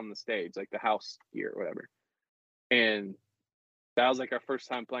that's on the stage, like the house gear or whatever. And that was like our first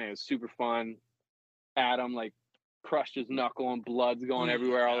time playing. It was super fun. Adam like crushed his knuckle and blood's going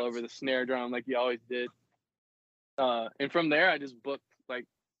everywhere all over the snare drum like he always did. And from there I just booked like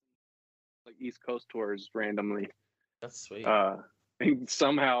East Coast tours randomly. That's sweet. And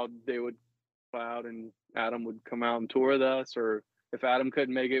somehow they would Cloud and Adam would come out and tour with us, or if Adam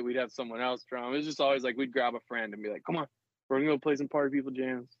couldn't make it, we'd have someone else drum. It was just always like we'd grab a friend and be like, come on, we're gonna go play some Party People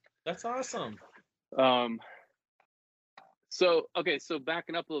jams. That's awesome. So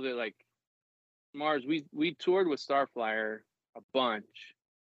backing up a little bit, like Mars, we toured with Starflyer a bunch,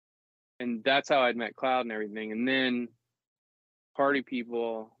 and that's how I'd met Cloud and everything. And then Party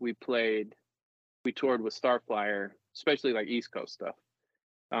People, we toured with Starflyer, especially like East Coast stuff.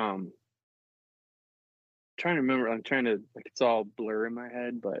 Trying to remember, like it's all blur in my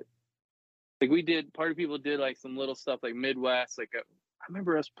head, but like Party People did like some little stuff like Midwest. Like I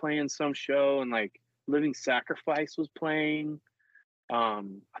remember us playing some show, and like Living Sacrifice was playing. I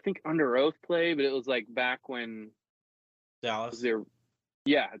think Under Oath played, but it was like back when Dallas.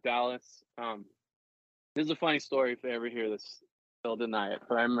 Dallas. This is a funny story if they ever hear this. They'll deny it,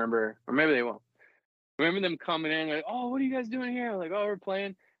 but I remember, or maybe they won't. I remember them coming in like, oh, what are you guys doing here? Like, oh, we're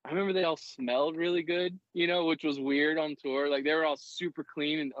playing. I remember they all smelled really good, which was weird on tour. Like they were all super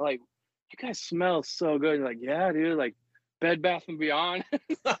clean and like, you guys smell so good. And like, yeah, dude, like Bed Bath & Beyond.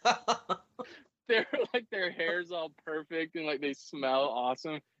 they're like their hair's all perfect and like they smell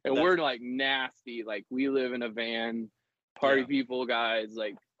awesome, and we're like nasty. Like we live in a van, party people, guys,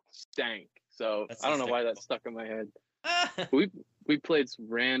 like stank. So I don't know why that stuck in my head. we played some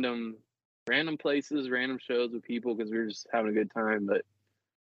random places, random shows with people because we were just having a good time. But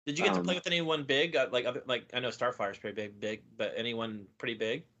did you get to play with anyone big? Like I know Starflyer's pretty big, but anyone pretty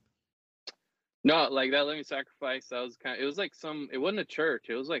big? No, like that Let Me Sacrifice. That was it was like it wasn't a church.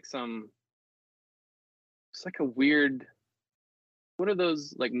 It was like it's like a weird. What are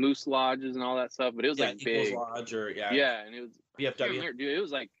those like Moose Lodges and all that stuff? But it was like Eagles big. Lodge or Yeah, and it was BFW. Dude, it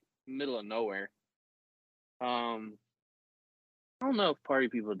was like middle of nowhere. I don't know if party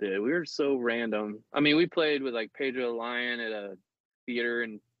people did. We were so random. I mean, we played with like Pedro the Lion at a theater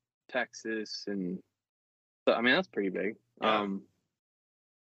in Texas, and so, I mean that's pretty big. Yeah.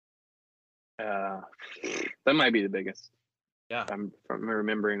 That might be the biggest. Yeah, if I'm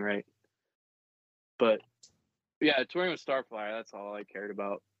remembering right. But yeah, touring with Starflyer, that's all I cared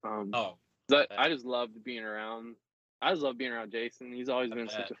about. I just loved being around. I just love being around Jason. He's always been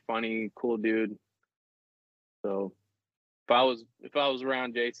such a funny, cool dude. So if I was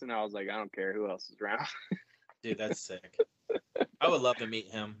around Jason, I was like, I don't care who else is around. Dude, that's sick. I would love to meet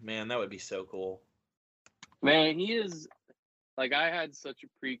him, man. That would be so cool. Man, he is like, I had such a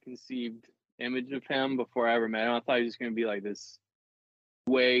preconceived image of him before I ever met him. I thought he was gonna be like this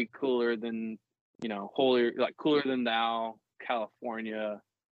way cooler than, holier, like cooler than thou, California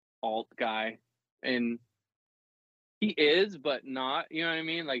alt guy, and he is, but not. You know what I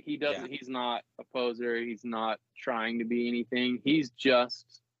mean? Like he doesn't. Yeah. He's not a poser. He's not trying to be anything. He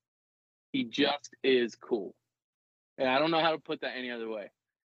just is cool, and I don't know how to put that any other way.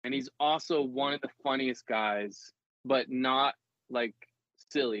 And he's also one of the funniest guys, but not like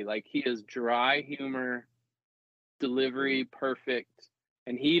silly. Like he is dry humor, delivery perfect,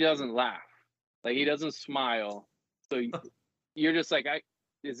 and he doesn't laugh. Like he doesn't smile. So you're just like,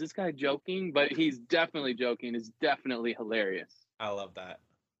 is this guy joking? But he's definitely joking. It's definitely hilarious. I love that.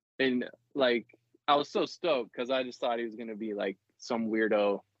 And like, I was so stoked because I just thought he was gonna be like some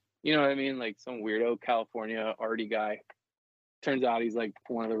weirdo. You know what I mean? Like some weirdo California arty guy. Turns out he's like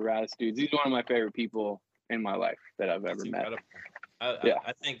one of the raddest dudes. He's one of my favorite people in my life that I've ever met.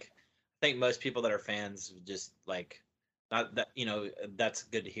 I think most people that are fans just like, not that, that's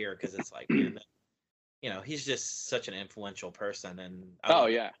good to hear, because it's like, man, he's just such an influential person, and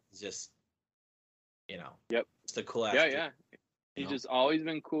he's just, just a cool ass dude. Yeah. He's just always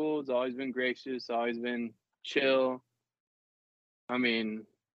been cool. He's always been gracious. Always been chill. I mean,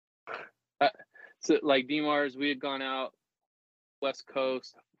 so like D-Mars, we had gone out West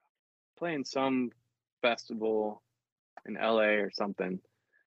Coast playing some festival in LA or something,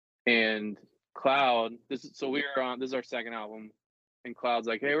 and Cloud, this is our second album, and Cloud's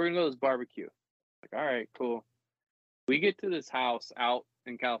like, hey, we're gonna go to this barbecue. Like, all right, cool. We get to this house out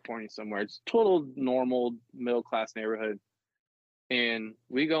in California somewhere. It's total normal middle class neighborhood, and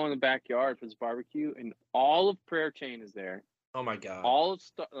we go in the backyard for this barbecue, and all of Prayer Chain is there. Oh my god! All of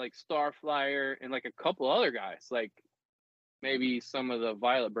Starflyer and like a couple other guys, like maybe some of the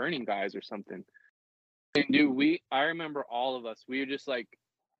Violet Burning guys or something. And dude, I remember all of us. We just like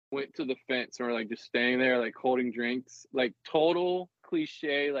went to the fence and we're like just standing there, like holding drinks, like total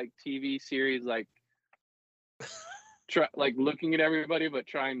cliche, like TV series, like like looking at everybody but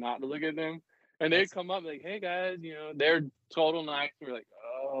trying not to look at them. And they'd come up like, hey guys, they're total nice. We're like,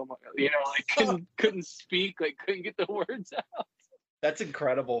 oh my god, like couldn't speak, like couldn't get the words out. That's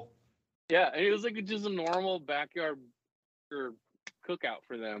incredible. Yeah, and it was like just a normal backyard cookout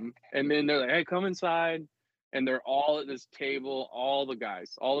for them. And then they're like, hey, come inside. And they're all at this table. All the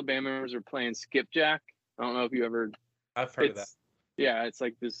band members are playing skipjack. I don't know if you ever. I've heard of that. Yeah, it's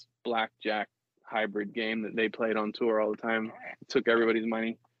like this blackjack hybrid game that they played on tour all the time. It took everybody's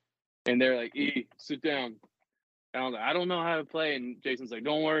money. And they're like, sit down. And I was like, I don't know how to play. And Jason's like,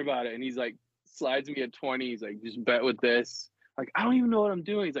 don't worry about it. And he's like, slides me a 20. He's like, just bet with this. Like, I don't even know what I'm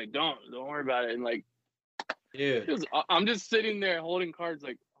doing. He's like, don't worry about it. And like, dude, I'm just sitting there holding cards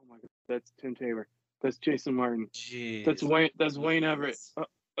like, oh my god, that's Tim Tabor. That's Jason Martin. Jeez. That's Wayne Everett.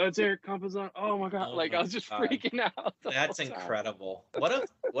 That's Eric Campazon. Oh my god! Like I was just freaking out. That's incredible. What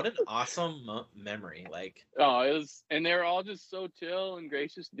an awesome memory. Like, oh, it was, and they were all just so chill and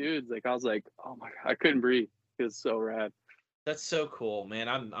gracious dudes. Like I was like, oh my god, I couldn't breathe. It was so rad. That's so cool, man.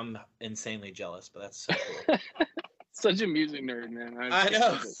 I'm insanely jealous, but that's so cool. Such a music nerd, man. I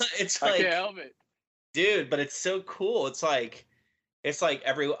know. It's like, I can't help it, dude. But it's so cool. It's like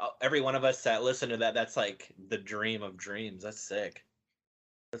every one of us that listen to that. That's like the dream of dreams. That's sick.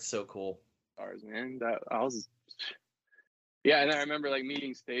 That's so cool. Stars, man. Yeah, and I remember like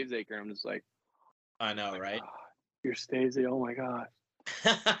meeting Stavesacre. I'm just like, I know, right? Oh, you're Stacey. Oh my god.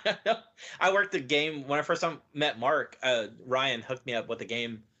 I worked the game when I first met Mark. Ryan hooked me up with the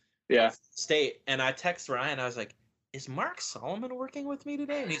game Yeah. for State, and I text Ryan. I was like, "Is Mark Solomon working with me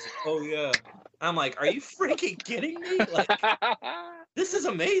today?" And he's like, "Oh yeah." I'm like, "Are you freaking kidding me? Like, this is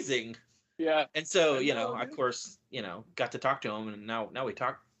amazing." Yeah. And so, I of course, got to talk to him, and now we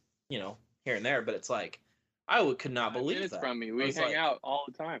talk, here and there. But it's like, could not 5 believe minutes that. from me. I We was hang like, out all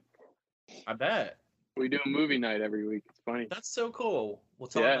the time. I bet. We do a movie night every week. It's funny. That's so cool. Well,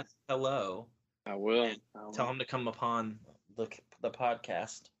 tell him Yeah. I said hello. I will. And tell him to come upon the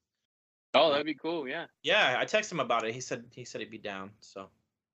podcast. Oh, that'd be cool. Yeah. Yeah, I texted him about it. He said he'd be down. So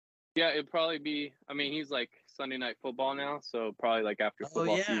Yeah, it'd probably be. I mean, he's like Sunday Night Football now, so probably like after Oh,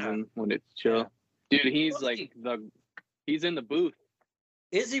 football yeah. season when it's chill. Dude, he's like he's in the booth.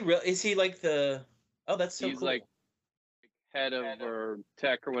 Is he real? Is he like the? Oh, that's so He's cool. like head of or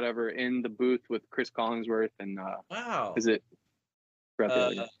tech or whatever in the booth with Chris Collinsworth and Wow. is it?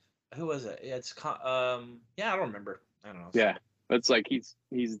 Who was it? Yeah, it's yeah, I don't remember. I don't know. Yeah, it's like he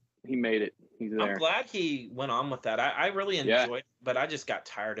made it. He's there. I'm glad he went on with that. I really enjoyed it, but I just got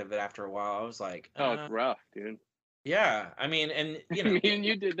tired of it after a while. I was like, oh, it's rough, dude. Yeah, I mean, and me and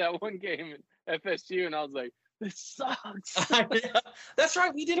you did that one game at FSU, and I was like, this sucks. That's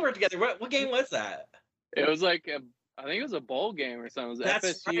right, we did work together. What game was that? It was like I think it was a bowl game or something. It was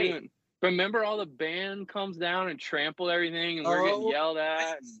That's FSU. right. And remember, all the band comes down and trample everything, and we're getting yelled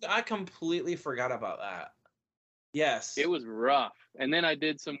at. I completely forgot about that. Yes, it was rough. And then I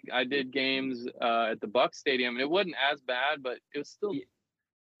did games at the Buck Stadium, and it wasn't as bad, but it was still.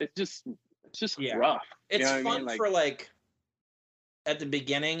 It's just rough. It's fun I mean? For like at the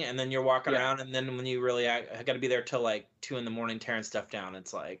beginning, and then you're walking around, and then when you really I got to be there till like 2 a.m. tearing stuff down.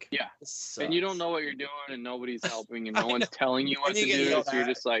 It's like and you don't know what you're doing, and nobody's helping, and no one's telling you what to do. So you're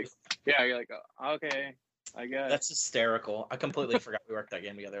just like, you're like, oh, okay, I guess. That's hysterical. I completely forgot we worked that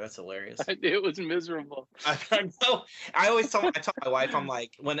game together. That's hilarious. It was miserable. I know. I always tell my wife, I'm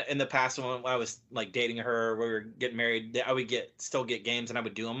like, when in the past when I was like dating her, we were getting married, I would still get games, and I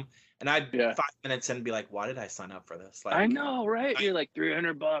would do them. And I'd 5 minutes in and be like, why did I sign up for this? Like, I know, right? You're like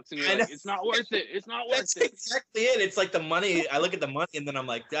 $300 and you're like, it's not worth it. It's not worth That's it. exactly it. It's like the money. I look at the money and then I'm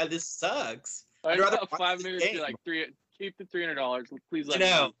like, God, this sucks. I'd rather 5 minutes be like, keep the $300. Please let me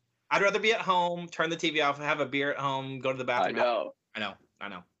know. I'd rather be at home, turn the TV off, have a beer at home, go to the bathroom. I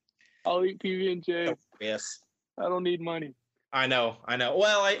know. I'll eat PB&J. Yes. I don't need money. I know.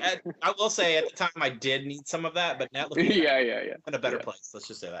 Well, I will say at the time I did need some of that, but now yeah. In a better place. Let's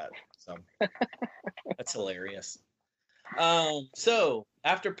just say that. So that's hilarious. So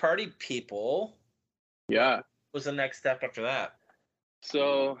after party people, was the next step after that?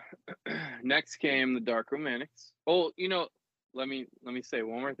 So next came the Dark Romantics. Oh, let me say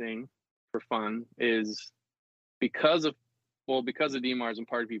one more thing for fun is because of DMARS and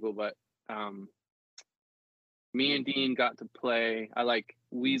party people, but me and Dean got to play. I like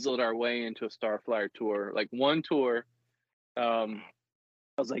weaseled our way into a Starflyer tour. Like one tour, I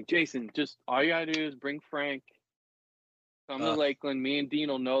was like, Jason, just all you gotta do is bring Frank. Come to Lakeland. Me and Dean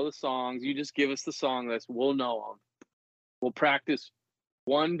will know the songs. You just give us the song list. We'll know them. We'll practice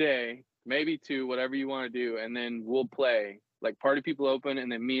one day, maybe two, whatever you want to do, and then we'll play. Like party people open, and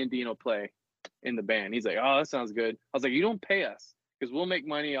then me and Dean will play in the band. He's like, oh, that sounds good. I was like, you don't pay us because we'll make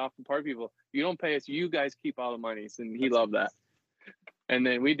money off the party people. You don't pay us. You guys keep all the money. And he loved that. And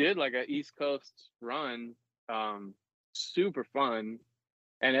then we did like an East Coast run, super fun.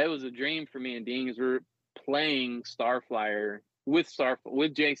 And it was a dream for me and Dean because we were playing Starflyer with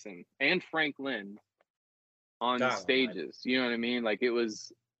Jason and Frank Lynn on stages. You know what I mean? Like it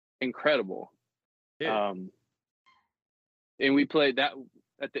was incredible. Yeah. And we played that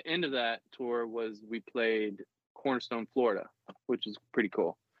at the end of that tour we played Cornerstone, Florida, which is pretty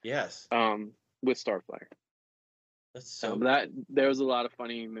cool. Yes. With Starflyer. That's so there was a lot of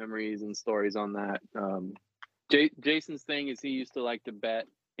funny memories and stories on that. Jason's thing is he used to like to bet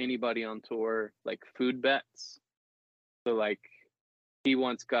anybody on tour, like food bets. So like he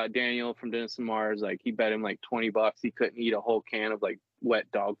once got Daniel from Denison Mars, like he bet him like $20 he couldn't eat a whole can of like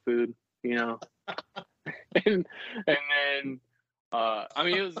wet dog food, and then I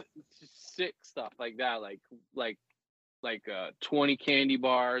mean it was just sick stuff like that, like 20 candy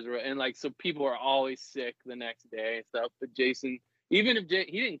bars, and like so people are always sick the next day and stuff. But Jason, even if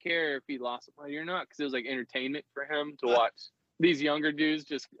he didn't care if he lost money or not, because it was like entertainment for him to watch these younger dudes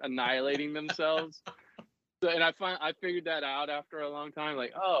just annihilating themselves. So, and I figured that out after a long time.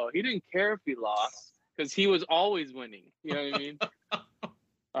 Like, oh, he didn't care if he lost because he was always winning. You know what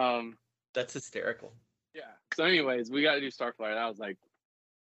I mean? That's hysterical. Yeah. So, anyways, we got to do Starflyer. I was like,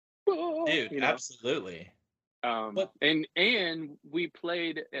 Dude, you know. absolutely. But And we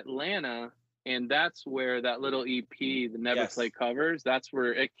played Atlanta, and that's where that little EP, the Never Yes. Play Covers, that's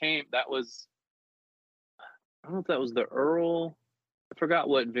where it came. That was, I don't know if that was the Earl. I forgot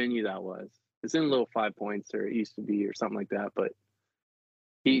what venue that was. It's in Little 5 Points, or it used to be, or something like that. But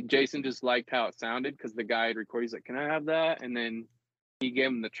Jason just liked how it sounded because the guy had recorded. He's like, "Can I have that?" And then he gave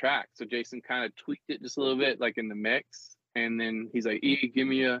him the track. So Jason kind of tweaked it just a little bit, like in the mix. And then he's like, "E, give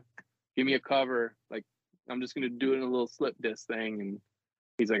me a cover. Like, I'm just gonna do it in a little slip disc thing." And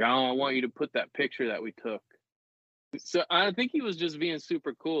he's like, "Oh, I want you to put that picture that we took." So I think he was just being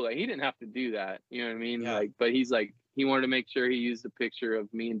super cool. Like, he didn't have to do that, you know what I mean? Yeah. Like, but he's like, he wanted to make sure he used a picture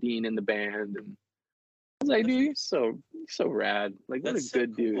of me and Dean in the band. And I was like, dude, you're so rad. Like, what a That's so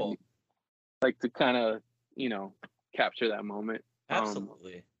good dude. cool. Like, to kind of, capture that moment.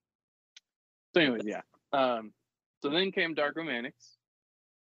 Absolutely. So anyways, yeah. So then came Dark Romantics,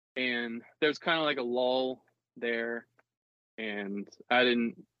 and there's kind of like a lull there, and I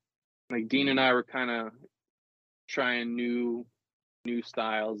didn't like Dean and I were kind of trying new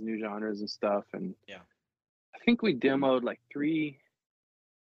styles, new genres and stuff, and Yeah. I think we demoed like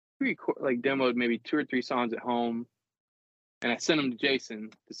demoed maybe 2 or 3 songs at home, and I sent them to Jason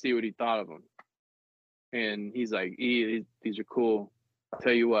to see what he thought of them, and he's like, these are cool. I'll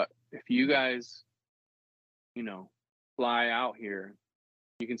tell you what, if you guys, fly out here,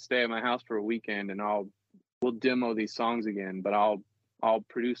 you can stay at my house for a weekend, and we'll demo these songs again, but I'll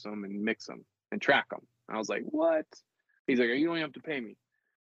produce them and mix them and track them. And I was like, what? He's like, you don't even have to pay me.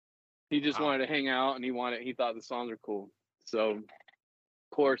 He just wanted to hang out, and he thought the songs were cool. So, of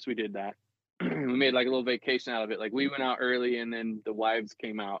course, we did that. We made like a little vacation out of it. Like, we went out early, and then the wives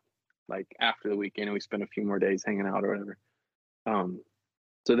came out like after the weekend, and we spent a few more days hanging out or whatever.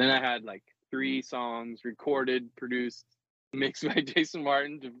 So then I had like 3 songs recorded, produced, mixed by Jason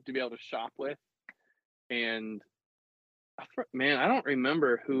Martin to be able to shop with. And man, I don't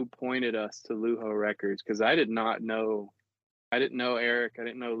remember who pointed us to Luho Records, because I didn't know Eric, I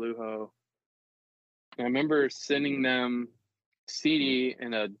didn't know Luho. I remember sending them CD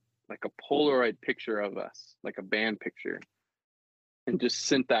and a Polaroid picture of us, like a band picture, and just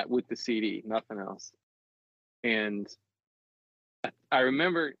sent that with the CD, nothing else. And I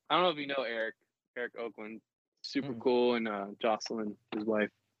remember, I don't know if you know Eric Oakland, super cool, and Jocelyn, his wife,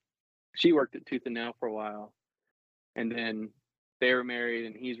 she worked at Tooth and Nail for a while, and then they were married,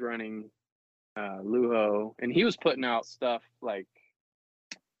 and he's running Luho, and he was putting out stuff like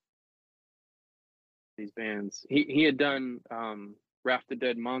these bands. He had done Raft the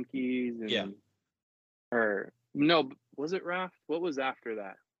Dead Monkeys, and or no, was it Raft? What was after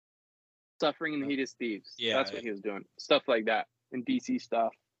that? Suffering in the Heat of Thieves. Yeah, That's what he was doing. Stuff like that, and DC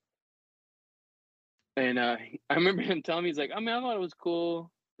stuff. And I remember him telling me, he's like, I thought it was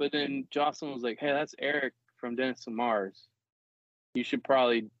cool, but then Jocelyn was like, hey, that's Eric from Denison Mars. You should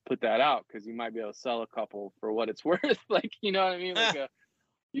probably put that out, because you might be able to sell a couple for what it's worth. Like, you know what I mean? Like,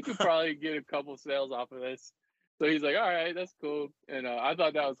 you could probably get a couple sales off of this. So he's like, all right, that's cool. And I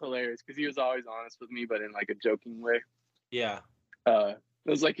thought that was hilarious, because he was always honest with me, but in like a joking way. Yeah. It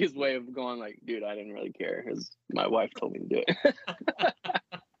was like his way of going like, dude, I didn't really care, because my wife told me to do it.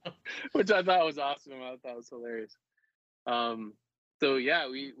 Which I thought was awesome. I thought it was hilarious. So yeah,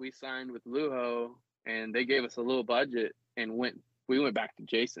 we signed with Luho, and they gave us a little budget, and we went back to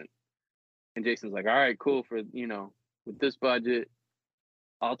Jason. And Jason's like, all right, cool, for with this budget,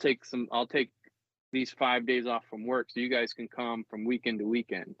 I'll take these 5 days off from work, so you guys can come from weekend to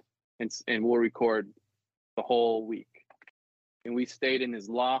weekend, and we'll record the whole week. And we stayed in his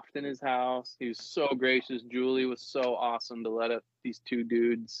loft in his house. He was so gracious. Julie was so awesome to let these 2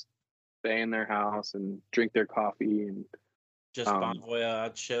 dudes stay in their house and drink their coffee, and just Bon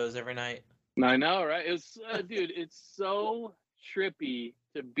Voyage shows every night. I know, right? It was, dude, it's so trippy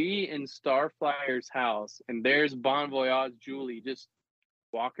to be in Starflyer's house, and there's Bon Voyage Julie just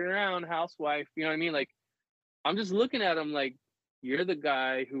walking around, housewife, you know what I mean? Like, I'm just looking at him like, you're the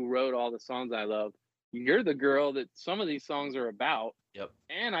guy who wrote all the songs I love. You're the girl that some of these songs are about. Yep.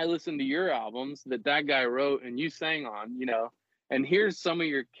 And I listened to your albums that guy wrote and you sang on, and here's some of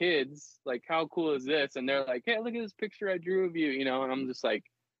your kids. Like, how cool is this? And they're like, hey, look at this picture I drew of you, and I'm just like,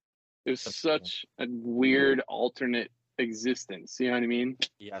 it was such a weird alternate existence, you know what I mean?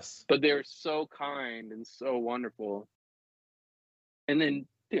 Yes. But they were so kind and so wonderful. And then,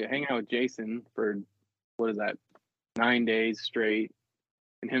 dude, hang out with Jason for, what is that, 9 days straight,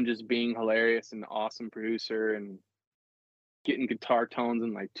 and him just being hilarious and an awesome producer and getting guitar tones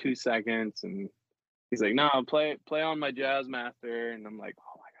in like 2 seconds. And he's like, no, play on my Jazz Master. And I'm like,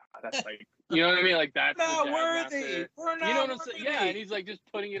 oh my that's like, you know what I mean? Like, that's not the worthy. Jazzmaster. We're not You know what I'm worthy. saying? Yeah, and he's like just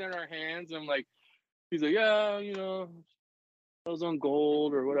putting it in our hands. And I'm like, he's like, yeah, those on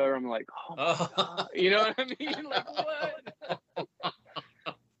gold or whatever. I'm like, oh my God. You know what I mean? Like,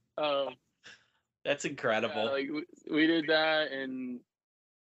 what? That's incredible. Yeah, like we did that, and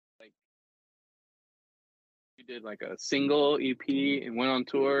like we did like a single EP and went on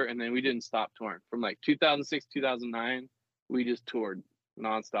tour, and then we didn't stop touring from like 2006 2009. We just toured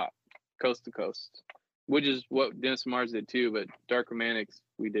nonstop, coast to coast, which is what Denison Mars did too. But Dark Romantics,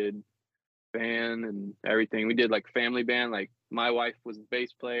 we did band and everything. We did like family band. Like my wife was the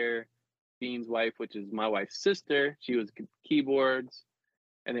bass player, Dean's wife, which is my wife's sister, she was keyboards,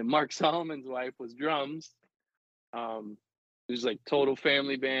 and then Mark Solomon's wife was drums. It was like total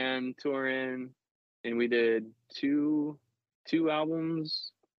family band touring, and we did two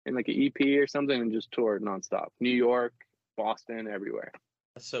albums and like an EP or something, and just toured nonstop. New York, Boston, everywhere.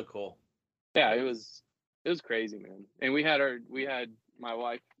 That's so cool. Yeah, it was crazy, man. And we had my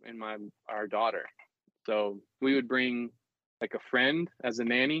wife and our daughter, so we would bring like a friend as a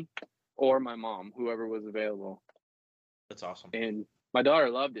nanny, or my mom, whoever was available. That's awesome. And my daughter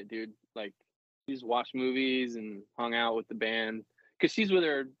loved it, dude. Like, she just watched movies and hung out with the band, because she's with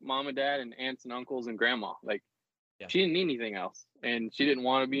her mom and dad and aunts and uncles and grandma. Like, yeah. She didn't need anything else, and she didn't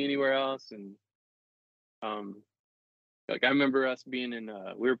want to be anywhere else. And like I remember us being in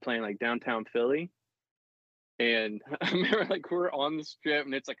we were playing like downtown Philly, and I remember like we're on the strip,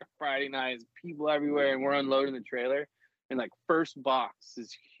 and it's like a Friday night, there's people everywhere, and we're unloading the trailer, and like first box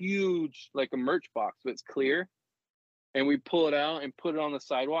is huge, like a merch box, but it's clear. And we pull it out and put it on the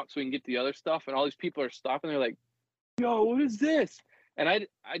sidewalk so we can get the other stuff. And all these people are stopping. They're like, yo, what is this? And I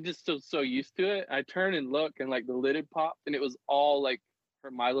just so used to it. I turn and look, and like the lid had popped, and it was all like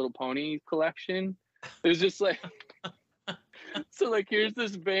her My Little Pony collection. It was just like, so like, here's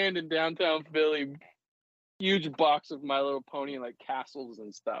this band in downtown Philly, huge box of My Little Pony and like castles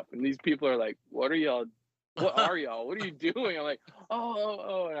and stuff. And these people are like, what are y'all? What are y'all? What are you doing? I'm like,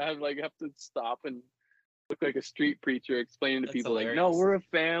 oh. And I have to stop and look like a street preacher explaining to That's people hilarious. like, no, we're a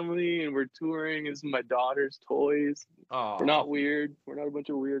family and we're touring. This is my daughter's toys. Aww. We're not weird. We're not a bunch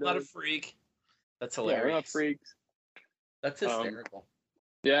of weirdos. Not a freak. That's hilarious. Yeah, we're not freaks. That's hysterical.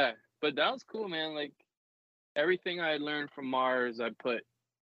 Yeah, but that was cool, man. Like, everything I had learned from Mars, I put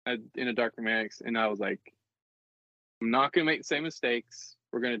in a Dark Romantics, and I was like, I'm not gonna make the same mistakes.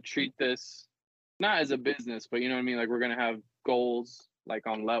 We're gonna treat this not as a business, but you know what I mean. Like, we're gonna have goals, like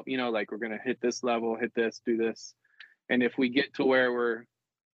on level, like we're gonna hit this level, hit this, do this, and if we get to where we're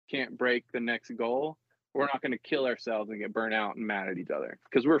can't break the next goal, we're not gonna kill ourselves and get burnt out and mad at each other,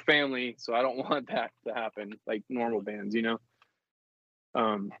 because we're family. So I don't want that to happen, like normal bands,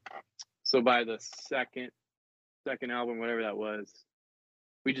 So by the second album, whatever that was,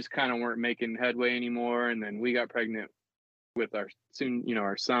 we just kind of weren't making headway anymore, and then we got pregnant with our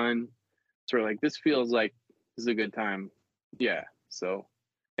son. So we're like, this feels like this is a good time. Yeah. So,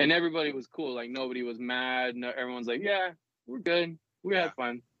 and everybody was cool. Like, nobody was mad. No, everyone's like, yeah, we're good. We had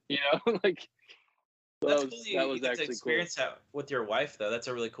fun. Like, so that's cool. That was you get actually to experience cool. that with your wife, though. That's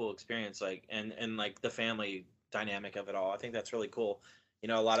a really cool experience. Like, and like the family dynamic of it all. I think that's really cool.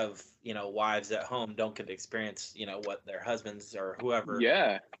 A lot of wives at home don't get to experience what their husbands or whoever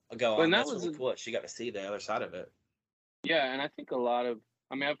go on. That's really cool. She got to see the other side of it. Yeah, and I think a lot of,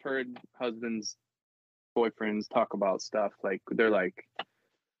 I've heard husbands, boyfriends talk about stuff like, they're like,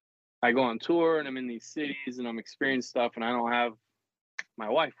 I go on tour and I'm in these cities and I'm experiencing stuff, and I don't have my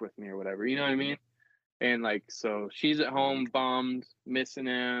wife with me or whatever, you know what I mean? And like, so she's at home bummed, missing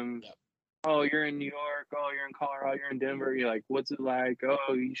him. Yep. Oh, you're in New York. Oh, you're in Colorado. You're in Denver. You're like, what's it like?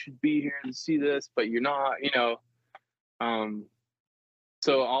 Oh, you should be here to see this, but you're not,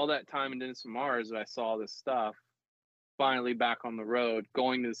 So all that time in Denison Mars, I saw this stuff. Finally back on the road,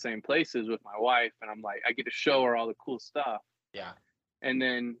 going to the same places with my wife, and I'm like, I get to show her all the cool stuff. Yeah. And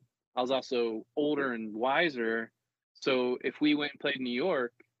then I was also older and wiser, so if we went and played in New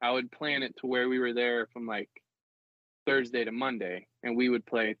York, I would plan it to where we were there from like Thursday to Monday, and we would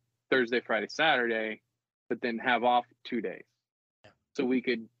play Thursday, Friday, Saturday, but then have off 2 days. Yeah. So we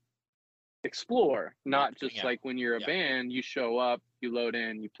could explore, not just like when you're a band, you show up, you load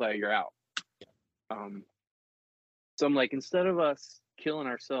in, you play, you're out. Yeah. So I'm like, instead of us killing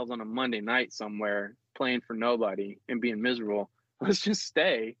ourselves on a Monday night somewhere, playing for nobody and being miserable, let's just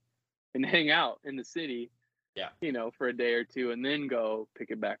stay and hang out in the city, for a day or two, and then go pick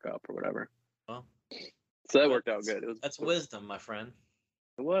it back up or whatever. Well, so that worked out good. That's wisdom, my friend.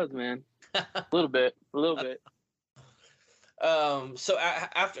 It was, man. A little bit. So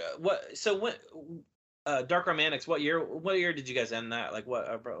after what? So Dark Romantics. What year? What year did you guys end that? Like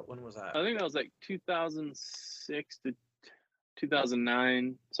what? Bro, when was that? I think that was like 2006 to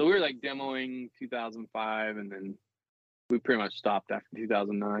 2009. So we were like demoing 2005, and then we pretty much stopped after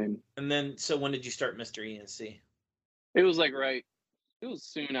 2009. And then, so when did you start MrENC? It was like it was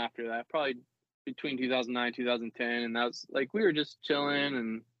soon after that, probably between 2009 2010, and that was like we were just chilling.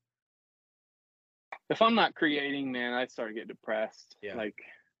 And if I'm not creating, man, I start to get depressed. Yeah. Like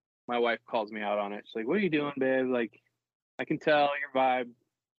my wife calls me out on it. She's like, "What are you doing, babe? Like, I can tell your vibe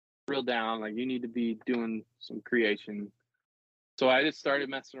real down. Like, you need to be doing some creation." So I just started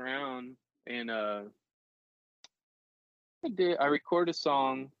messing around, and I recorded a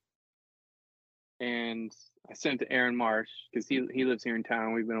song, and I sent it to Aaron Marsh because he lives here in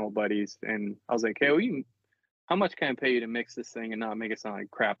town. We've been old buddies, and I was like, "Hey, how much can I pay you to mix this thing and not make it sound like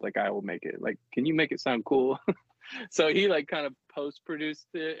crap like I will make it? Like, can you make it sound cool?" So he like kind of post-produced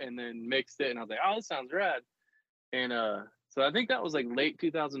it and then mixed it, and I was like, "Oh, this sounds rad." And so I think that was like late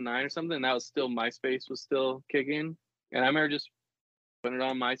 2009 or something. That was still MySpace was still kicking, and I remember just putting it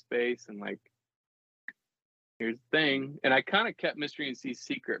on MySpace and like, here's the thing. And I kind of kept MrENC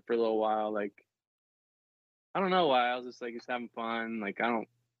secret for a little while. Like, I don't know why. I was just like, just having fun. Like, I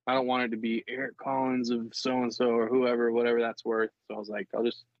don't want it to be Eric Collins of so and so or whoever, whatever that's worth. So I was like, I'll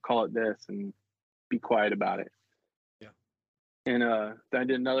just call it this and be quiet about it. Yeah. And then I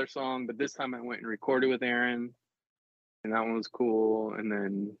did another song, but this time I went and recorded with Aaron, and that one was cool. And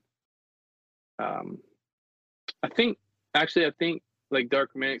then I think like Dark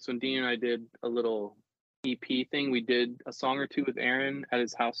Romantics, when Dean and I did a little EP thing, we did a song or two with Aaron at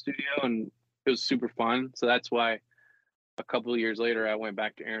his house studio, and it was super fun. So that's why a couple of years later I went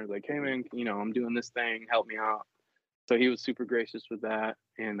back to Aaron, like, "Hey man, I'm doing this thing, help me out." So he was super gracious with that,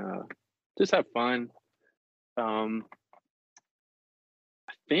 and just have fun. I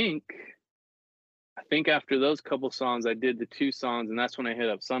think after those couple songs, I did the 2 songs, and that's when I hit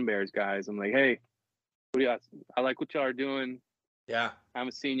up Sunbears guys. I'm like, "Hey, I like what y'all are doing. Yeah. I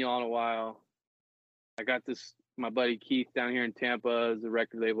haven't seen y'all in a while. I got my buddy Keith down here in Tampa is a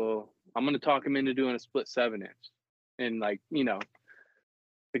record label. I'm going to talk him into doing a split 7-inch." And like, the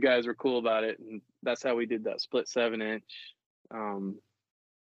guys were cool about it. And that's how we did that split 7-inch. I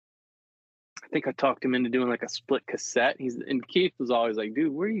think I talked him into doing like a split cassette. And Keith was always like,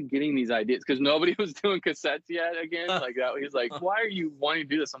 "Dude, where are you getting these ideas?" Because nobody was doing cassettes yet again. Like that. He's like, "Why are you wanting to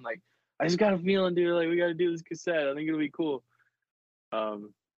do this?" I'm like, "I just got a feeling, dude. Like, we got to do this cassette. I think it'll be cool."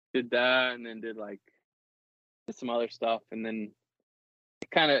 Did that, and then did some other stuff, and then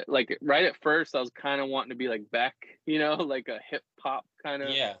kind of like right at first I was kind of wanting to be like Beck, like a hip hop kind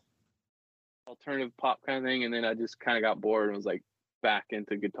of alternative pop kind of thing, and then I just kind of got bored and was like back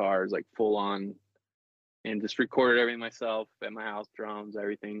into guitars like full on, and just recorded everything myself at my house, drums,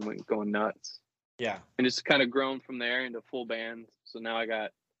 everything, went going nuts. Yeah. And just kind of grown from there into full band. So now I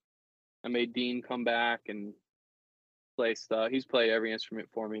made Dean come back and play stuff. He's played every instrument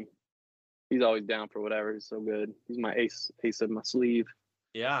for me. He's always down for whatever. He's so good. He's my ace of my sleeve.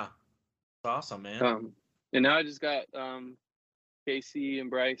 Yeah. It's awesome, man. And now I just got Casey and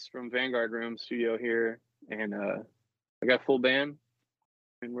Bryce from Vanguard Room Studio here, and I got full band,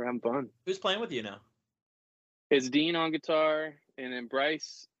 and we're having fun. Who's playing with you now? It's Dean on guitar, and then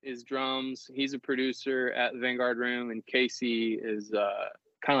Bryce is drums. He's a producer at Vanguard Room, and Casey is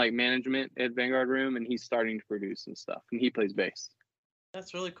kind of like management at Vanguard Room, and he's starting to produce some stuff, and he plays bass.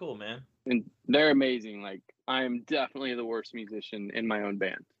 That's really cool, man. And they're amazing. Like, I am definitely the worst musician in my own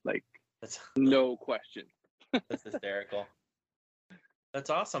band. Like, no question. That's hysterical. That's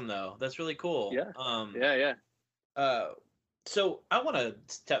awesome, though. That's really cool. Yeah. Yeah. So I want to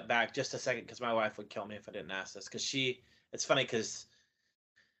step back just a second, because my wife would kill me if I didn't ask this. Because it's funny, because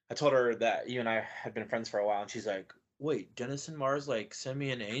I told her that you and I had been friends for a while, and she's like, "Wait, Denison Mars like send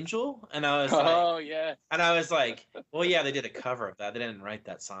me an angel?" And I was like, "Oh yeah." And I was like, "Well, yeah, they did a cover of that. They didn't write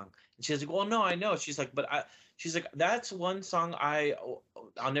that song." And she's like, "Well, no, I know." She's like, she's like, "That's one song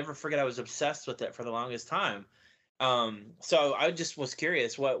I'll never forget. I was obsessed with it for the longest time." So I just was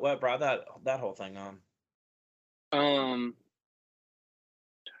curious, what brought that whole thing on? I don't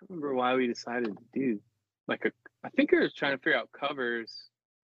remember why we decided to do I think we were trying to figure out covers,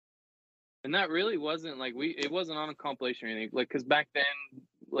 and that really wasn't like it wasn't on a compilation or anything. Like, because back then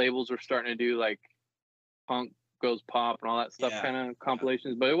labels were starting to do like punk goes pop and all that stuff kind of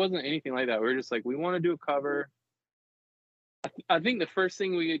compilations, but it wasn't anything like that. We were just like, we want to do a cover. I think the first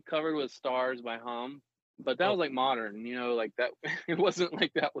thing we had covered was "Stars" by Hum, but that was like modern, like that. It wasn't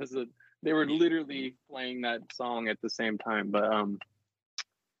like that was they were literally playing that song at the same time. But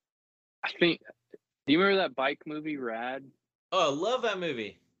I think, do you remember that bike movie Rad? Oh, I love that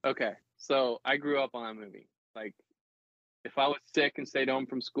movie. Okay, So I grew up on that movie. Like, if I was sick and stayed home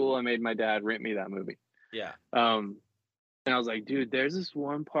from school, I made my dad rent me that movie. Yeah. And I was like, dude, there's this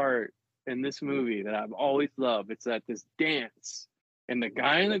one part in this movie that I've always loved. It's at this dance, and the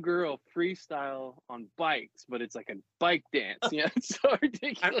guy and the girl freestyle on bikes, but it's like a bike dance. Yeah, it's so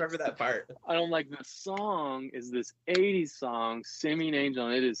ridiculous. I remember that part. I don't like, the song is this 80s song, Simian Angel,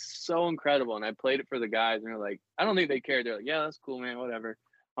 and it is so incredible. And I played it for the guys, and they're like, I don't think they cared. They're like, yeah, that's cool, man, whatever.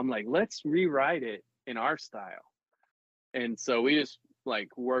 I'm like, let's rewrite it in our style. And so we just like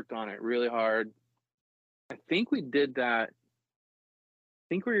worked on it really hard. I think we did that. I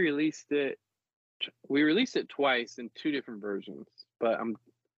think we released it. We released it twice in 2 different versions, but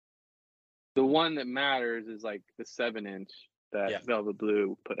the one that matters is like the 7-inch that Velvet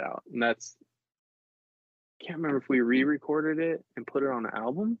Blue put out, and that's. I can't remember if we re-recorded it and put it on the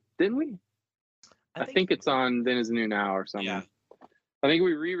album. Didn't we? I think it's on Then Is New Now or something. Yeah. I think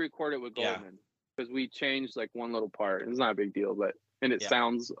we re-recorded it with Goldman because we changed like one little part. It's not a big deal, but it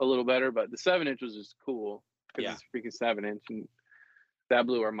sounds a little better. But the 7-inch was just cool because it's freaking 7-inch, and that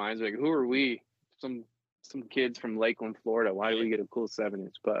blew our minds. Like, who are we? Some kids from Lakeland, Florida. Why do we get a cool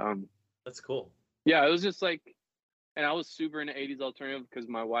 7-inch? But that's cool. Yeah, it was just like, and I was super into 80s alternative because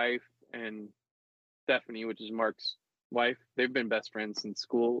my wife and Stephanie, which is Mark's wife, they've been best friends since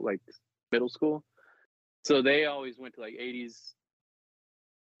school, like middle school. So they always went to like 80s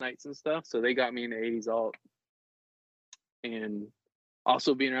nights and stuff. So they got me into 80s alt, and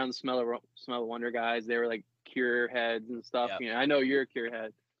also being around the Smell of Wonder guys. They were like Cure heads and stuff. Yep. You know, I know you're a Cure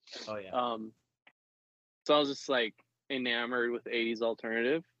head. Oh yeah. So I was just like enamored with 80s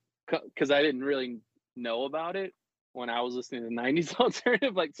alternative because I didn't really know about it when I was listening to 90s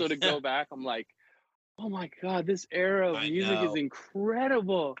alternative. Like, so to go back, I'm like, oh my God, this era of music is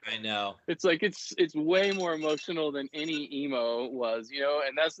incredible. I know. It's like, it's way more emotional than any emo was, you know,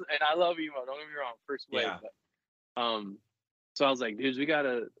 and I love emo, don't get me wrong, first wave. Yeah. But, so I was like, dudes,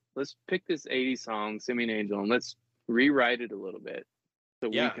 let's pick this 80s song, Simian Angel, and let's rewrite it a little bit so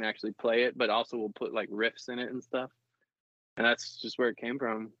we can actually play it, but also we'll put like riffs in it and stuff. And that's just where it came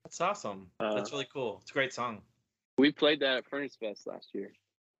from. That's awesome. That's really cool. It's a great song. We played that at Furnace Fest last year.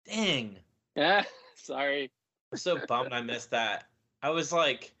 Dang. Yeah, sorry. I'm so bummed I missed that. I was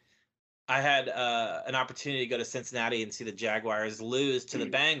like, I had an opportunity to go to Cincinnati and see the Jaguars lose to the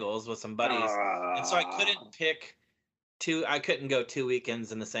Bengals with some buddies. And so I couldn't pick I couldn't go 2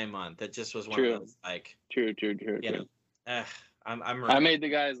 weekends in the same month. It just was one of those, like. True. You know, I made the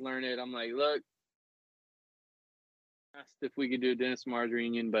guys learn it. I'm like, look, asked if we could do a Dennis Mars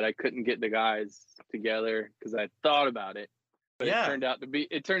reunion, but I couldn't get the guys together because I thought about it. But it turned out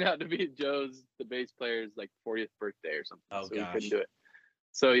to be Joe's, the bass player's, like 40th birthday or something. Oh, so we couldn't do it.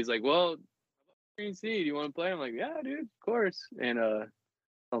 So he's like, well, Green Sea, do you want to play? I'm like, yeah, dude, of course. And I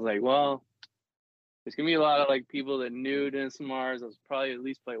was like, well, there's gonna be a lot of like people that knew Dennis Mars. I was probably at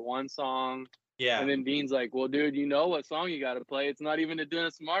least play one song. Yeah. And then Dean's like, well, dude, you know what song you got to play? It's not even a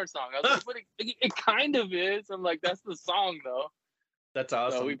Dennis Mars song. I was like, but it kind of is. I'm like, that's the song, though. That's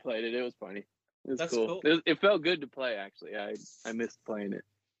awesome. So we played it. It was funny. It was That's cool. It felt good to play, actually. I missed playing it.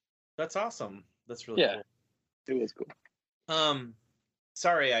 That's awesome. That's really cool. It was cool.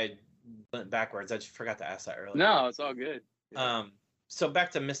 Sorry I went backwards. I just forgot to ask that earlier. No, it's all good. Yeah. So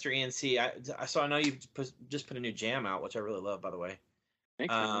back to MrENC. I know you just put a new jam out, which I really love, by the way.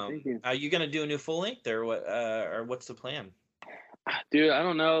 Thanks, man. Thank you. Are you gonna do a new full length or what? Or what's the plan? Dude, I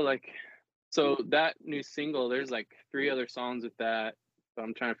don't know. Like, so that new single, there's like 3 other songs with that. So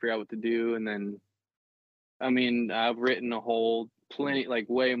I'm trying to figure out what to do, and then, I mean, I've written a whole plenty, like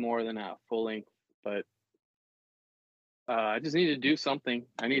way more than that full length, but I just need to do something.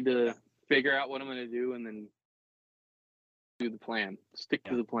 I need to figure out what I'm gonna do, and then do the plan. Stick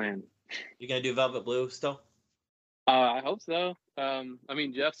to the plan. You gonna do Velvet Blue still? I hope so. I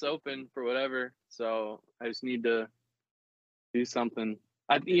mean, Jeff's open for whatever, so I just need to do something.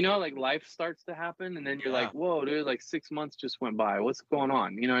 You know, like life starts to happen, and then you're like, whoa, dude, like 6 months just went by. What's going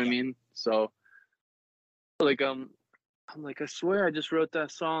on? You know what I mean? So, like, I'm like, I swear I just wrote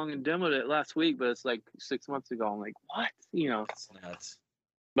that song and demoed it last week, but it's like 6 months ago. I'm like, what? You know? That's nuts.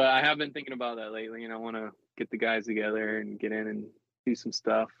 But I have been thinking about that lately, and I want to get the guys together and get in and do some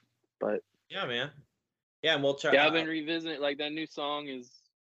stuff. But yeah, man. Yeah, and we'll try. Yeah, I've been revisiting. Like, that new song is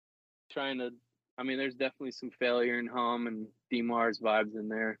trying to. I mean, there's definitely some Failure and Hum and D-Mars vibes in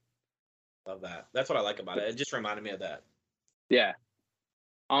there. Love that. That's what I like about it. It just reminded me of that. Yeah.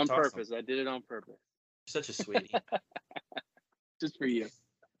 On That's purpose. awesome. I did it on purpose. You're such a sweetie. Just for you.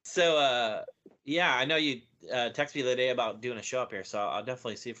 So, yeah, I know you texted me the other day about doing a show up here, so I'll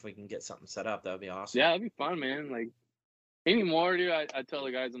definitely see if we can get something set up. That would be awesome. Yeah, that'd be fun, man. Like, anymore, dude, I tell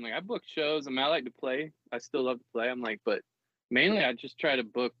the guys, I'm like, I book shows. I like to play. I still love to play. I'm like, but mainly I just try to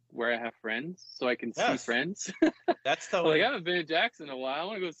book where I have friends so I can see friends. That's the way. Like, I haven't been to Jackson in a while. I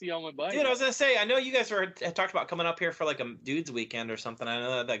want to go see all my buddies. Dude, I was gonna say, I know you guys had talked about coming up here for like a dudes weekend or something. I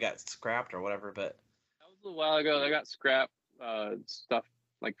know that got scrapped or whatever, but that was a little while ago. They got scrapped, stuff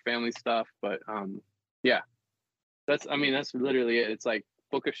like family stuff. But yeah, that's literally it. It's like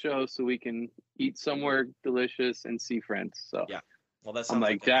book a show so we can eat somewhere delicious and see friends. So yeah, well, that's I'm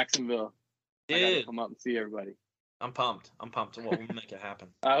like Jacksonville. Dude, I gotta come up and see everybody. I'm pumped. We'll make it happen.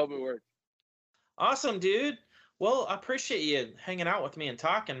 I hope it works. Awesome, dude. Well, I appreciate you hanging out with me and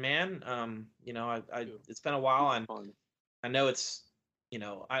talking, man. You know, it's been a while, and I know it's, you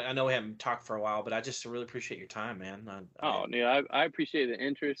know, I know we haven't talked for a while, but I just really appreciate your time, man. I appreciate the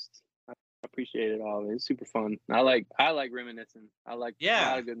interest. I appreciate it all. It's super fun. I like reminiscing. I like a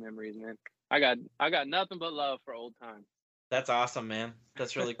lot of good memories, man. I got nothing but love for old times. That's awesome, man.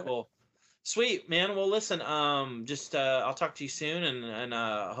 That's really cool. Sweet, man. Well, listen, I'll talk to you soon, and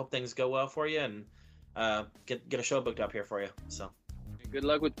hope things go well for you, and get a show booked up here for you. So good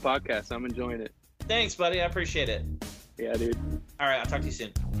luck with the podcast. I'm enjoying it. Thanks, buddy. I appreciate it. Yeah, dude. All right, I'll talk to you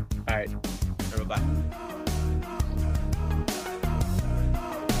soon. All right. Bye.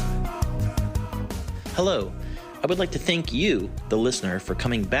 Hello. I would like to thank you, the listener, for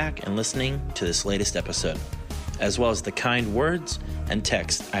coming back and listening to this latest episode, as well as the kind words and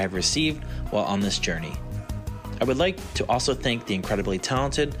texts I have received while on this journey. I would like to also thank the incredibly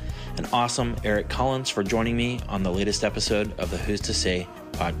talented and awesome Eric Collins for joining me on the latest episode of the Who's to Say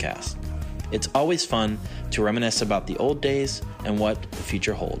podcast. It's always fun to reminisce about the old days and what the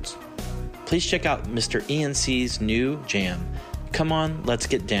future holds. Please check out Mr. ENC's new jam, Come On, Let's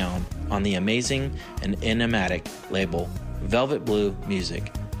Get Down, on the amazing and enigmatic label Velvet Blue Music.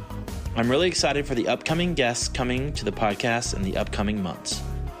 I'm really excited for the upcoming guests coming to the podcast in the upcoming months.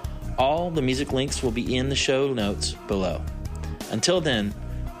 All the music links will be in the show notes below. Until then,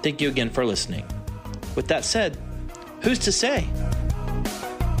 thank you again for listening. With that said, who's to say?